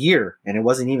year, and it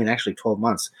wasn't even actually 12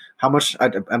 months. How much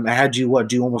I had you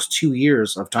do almost 2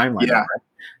 years of timeline, Yeah. right?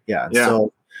 Yeah. Yeah.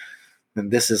 So, and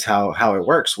this is how it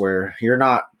works, where you're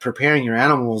not preparing your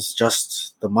animals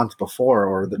just the month before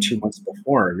or the 2 months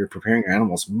before. You're preparing your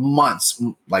animals months,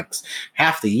 like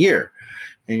half the year,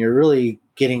 and you're really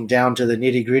getting down to the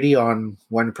nitty gritty on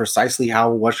when precisely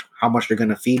how much you're going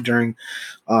to feed during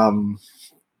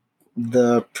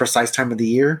the precise time of the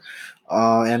year.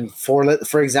 And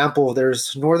for example,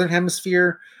 there's northern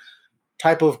hemisphere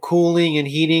type of cooling and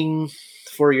heating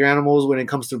for your animals when it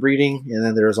comes to breeding, and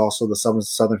then there's also the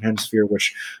southern hemisphere,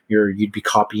 which you'd be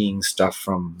copying stuff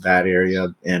from that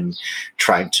area and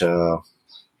trying to,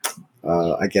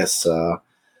 I guess,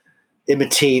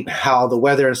 imitate how the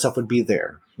weather and stuff would be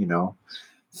there.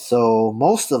 So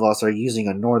most of us are using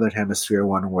a northern hemisphere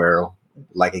one, where,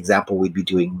 like example, we'd be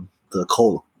doing the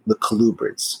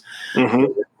colubrids,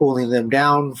 cooling them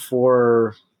down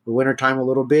for the winter time a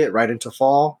little bit, right into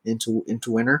fall, into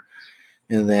winter.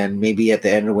 And then maybe at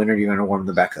the end of winter, you're going to warm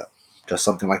them back up. Just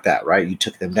something like that, right? You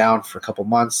took them down for a couple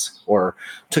months, or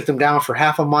took them down for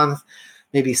half a month,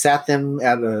 maybe sat them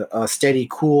at a steady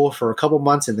cool for a couple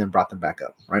months, and then brought them back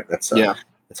up, right? That's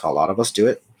how a lot of us do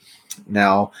it.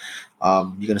 Now,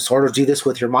 you can sort of do this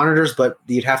with your monitors, but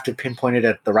you'd have to pinpoint it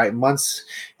at the right months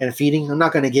and feeding. I'm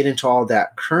not going to get into all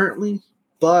that currently,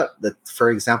 but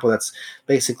for example, that's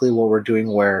basically what we're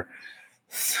doing, where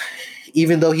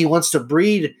even though he wants to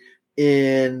breed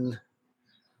in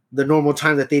the normal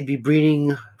time that they'd be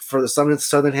breeding for the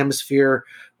southern hemisphere,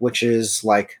 which is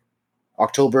like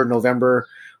October, November,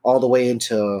 all the way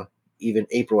into even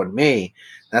April and May,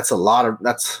 that's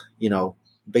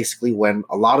basically when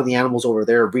a lot of the animals over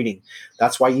there are breeding.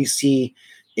 That's why you see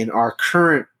in the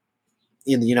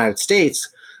United States,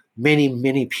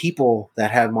 many people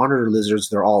that have monitor lizards,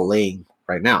 they're all laying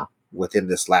right now within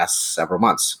this last several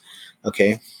months.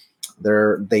 Okay.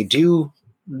 They do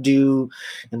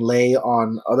and lay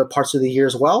on other parts of the year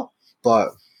as well,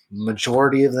 but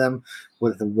majority of them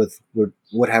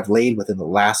would have laid within the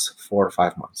last 4 or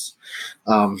 5 months.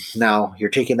 Now you're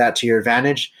taking that to your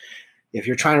advantage. If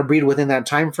you're trying to breed within that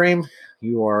time frame,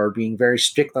 you are being very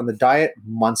strict on the diet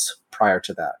months prior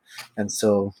to that. And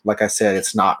so, like I said,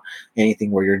 it's not anything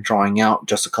where you're drawing out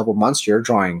just a couple months. You're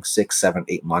drawing 6, 7,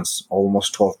 8 months,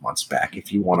 almost 12 months back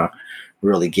if you want to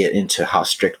really get into how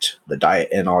strict the diet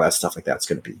and all that stuff like that's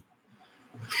going to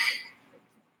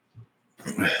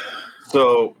be.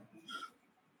 So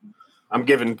I'm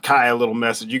giving Kai a little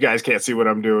message. You guys can't see what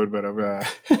I'm doing, but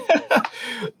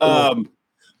I'm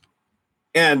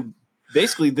and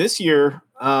basically this year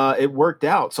it worked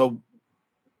out. So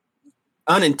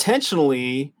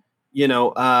unintentionally,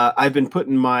 I've been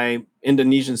putting my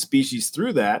Indonesian species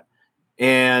through that,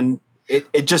 and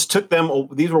it just took them.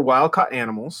 These were wild caught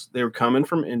animals. They were coming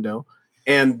from Indo,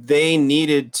 and they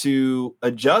needed to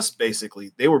adjust.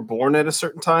 Basically, they were born at a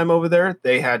certain time over there.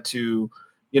 They had to,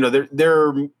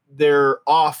 they're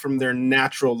off from their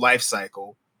natural life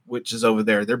cycle, which is over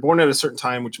there. They're born at a certain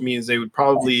time, which means they would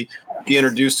probably be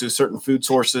introduced to certain food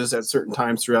sources at certain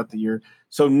times throughout the year.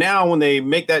 So now when they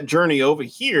make that journey over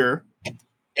here,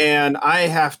 and I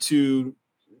have to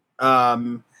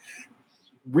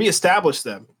reestablish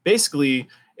them, basically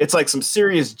it's like some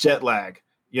serious jet lag,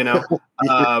 you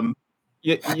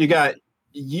got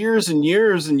years and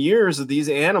years and years of these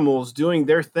animals doing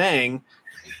their thing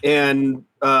and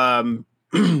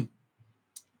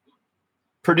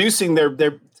producing their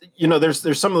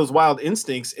there's some of those wild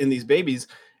instincts in these babies,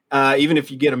 even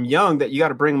if you get them young, that you got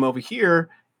to bring them over here,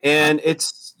 and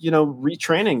it's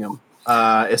retraining them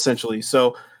essentially.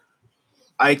 So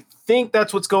I think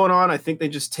that's what's going on. I think they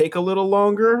just take a little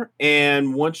longer,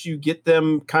 and once you get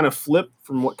them kind of flipped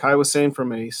from what Kai was saying,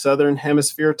 from a southern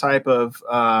hemisphere type of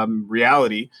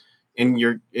reality in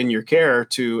your care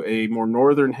to a more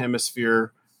northern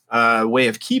hemisphere way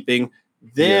of keeping,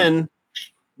 then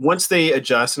once they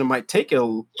adjust, and it might take a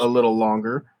little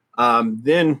longer,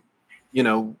 then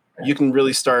you can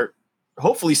really start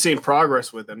hopefully seeing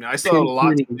progress with them. Now, I still have a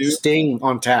lot to do. Staying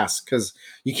on task, because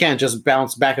you can't just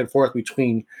bounce back and forth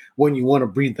between when you want to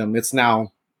breed them. It's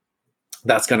now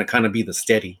that's going to kind of be the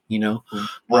steady,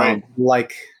 Right.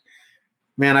 Like,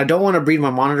 man, I don't want to breed my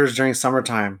monitors during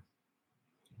summertime,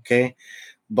 Okay,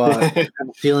 but I have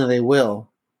a feeling they will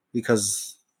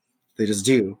because they just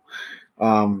do.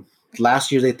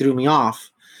 Last year they threw me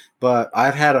off, but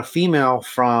I've had a female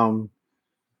from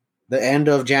the end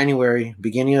of January,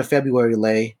 beginning of February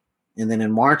lay, and then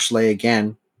in March lay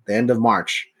again, the end of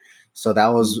March. So that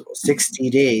was 60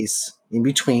 days in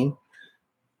between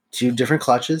two different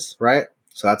clutches, right?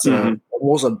 So that's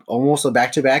almost a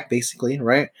back to back, basically,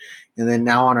 right? And then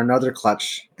now on another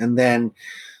clutch, and then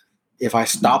if I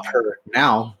stop her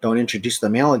now, don't introduce the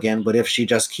male again. But if she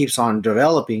just keeps on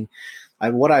developing,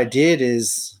 what I did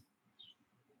is,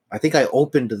 I think I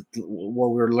opened what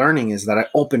we're learning is that I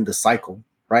opened the cycle,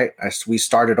 right? We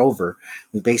started over.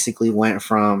 We basically went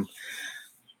from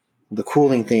the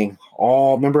cooling thing.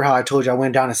 Remember how I told you I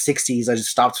went down to 60s? I just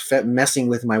stopped messing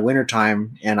with my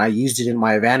wintertime, and I used it in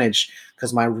my advantage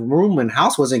because my room and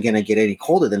house wasn't going to get any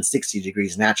colder than 60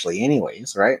 degrees naturally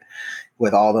anyways, right?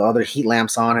 With all the other heat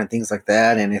lamps on and things like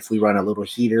that. And if we run a little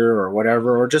heater or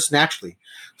whatever, or just naturally,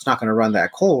 it's not going to run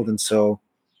that cold. And so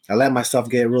I let myself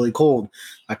get really cold.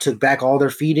 I took back all their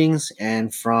feedings,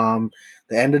 and from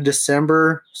the end of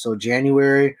December, so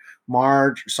January,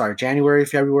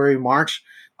 February, March,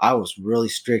 I was really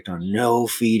strict on no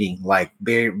feeding, like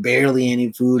barely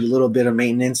any food, a little bit of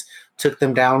maintenance. Took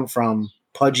them down from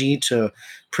pudgy to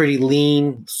pretty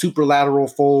lean, super lateral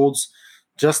folds.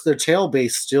 Just their tail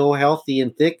base still healthy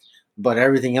and thick, but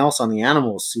everything else on the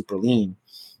animal is super lean.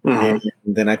 And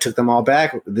then I took them all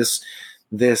back this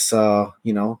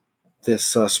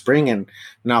spring, and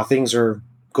now things are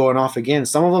going off again.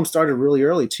 Some of them started really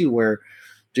early too, where,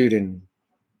 dude, in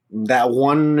that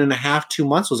 1.5, 2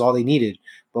 months was all they needed.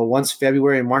 But once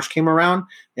February and March came around,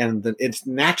 and it's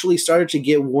naturally started to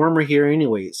get warmer here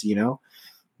anyways,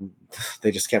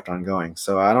 they just kept on going.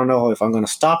 So I don't know if I'm going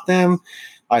to stop them.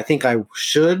 I think I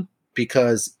should,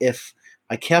 because if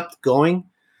I kept going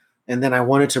and then I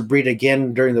wanted to breed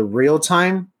again during the real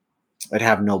time, I'd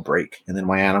have no break. And then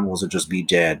my animals would just be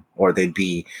dead, or they'd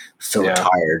be so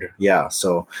tired. Yeah.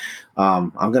 So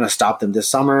I'm going to stop them this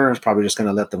summer. It's probably just going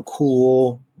to let them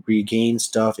cool, regain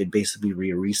stuff. It basically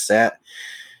reset.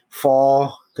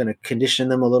 Fall, going to condition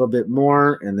them a little bit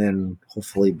more, and then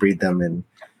hopefully breed them in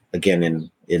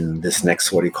this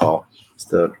next, what do you call it's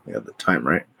the time,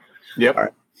 right?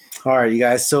 Yep. All right, you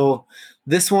guys. So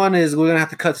this one we're going to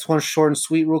have to cut this one short and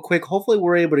sweet real quick. Hopefully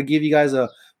we're able to give you guys a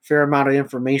fair amount of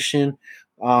information.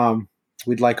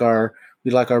 We'd like our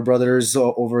brothers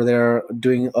over there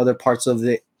doing other parts of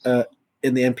the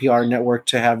in the NPR network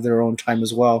to have their own time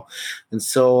as well. And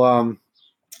so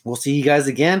we'll see you guys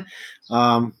again.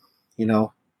 I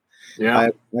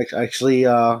actually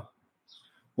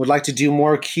would like to do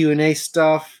more Q&A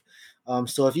stuff.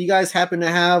 So if you guys happen to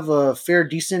have a fair,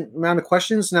 decent amount of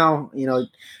questions, now,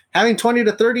 having 20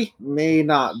 to 30 may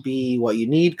not be what you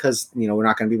need, because, we're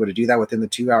not going to be able to do that within the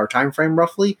 2-hour time frame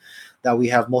roughly that we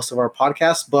have most of our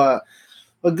podcasts, but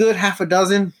a good half a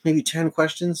dozen, maybe 10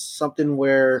 questions, something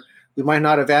where we might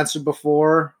not have answered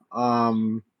before,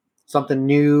 something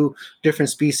new, different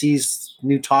species,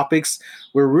 new topics.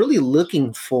 We're really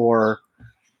looking for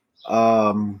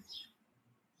a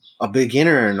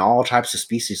beginner in all types of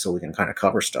species, so we can kind of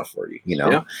cover stuff for you,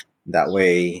 That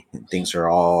way things are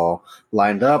all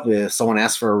lined up. If someone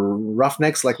asks for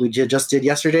roughnecks like we just did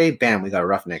yesterday, bam, we got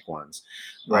roughneck ones.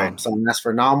 Right. Someone asks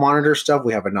for non-monitor stuff,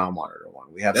 we have a non-monitor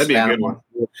one. We have Savannah one.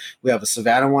 We have a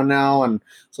Savannah one now, and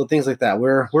so things like that.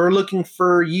 We're looking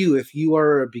for you if you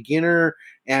are a beginner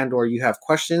and or you have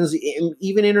questions,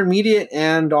 even intermediate,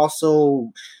 and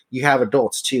also you have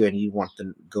adults too, and you want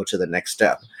to go to the next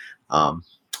step.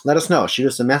 Let us know. Shoot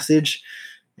us a message,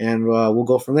 and we'll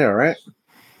go from there. All right.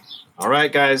 All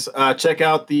right, guys. Check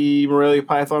out the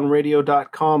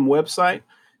MoreliaPythonRadio.com website.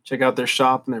 Check out their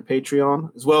shop and their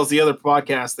Patreon, as well as the other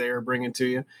podcasts they are bringing to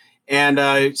you.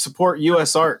 And support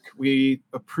USARK. We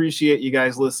appreciate you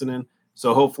guys listening.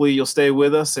 So hopefully you'll stay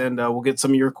with us, and we'll get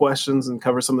some of your questions and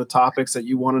cover some of the topics that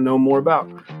you want to know more about.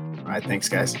 All right. Thanks,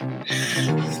 guys.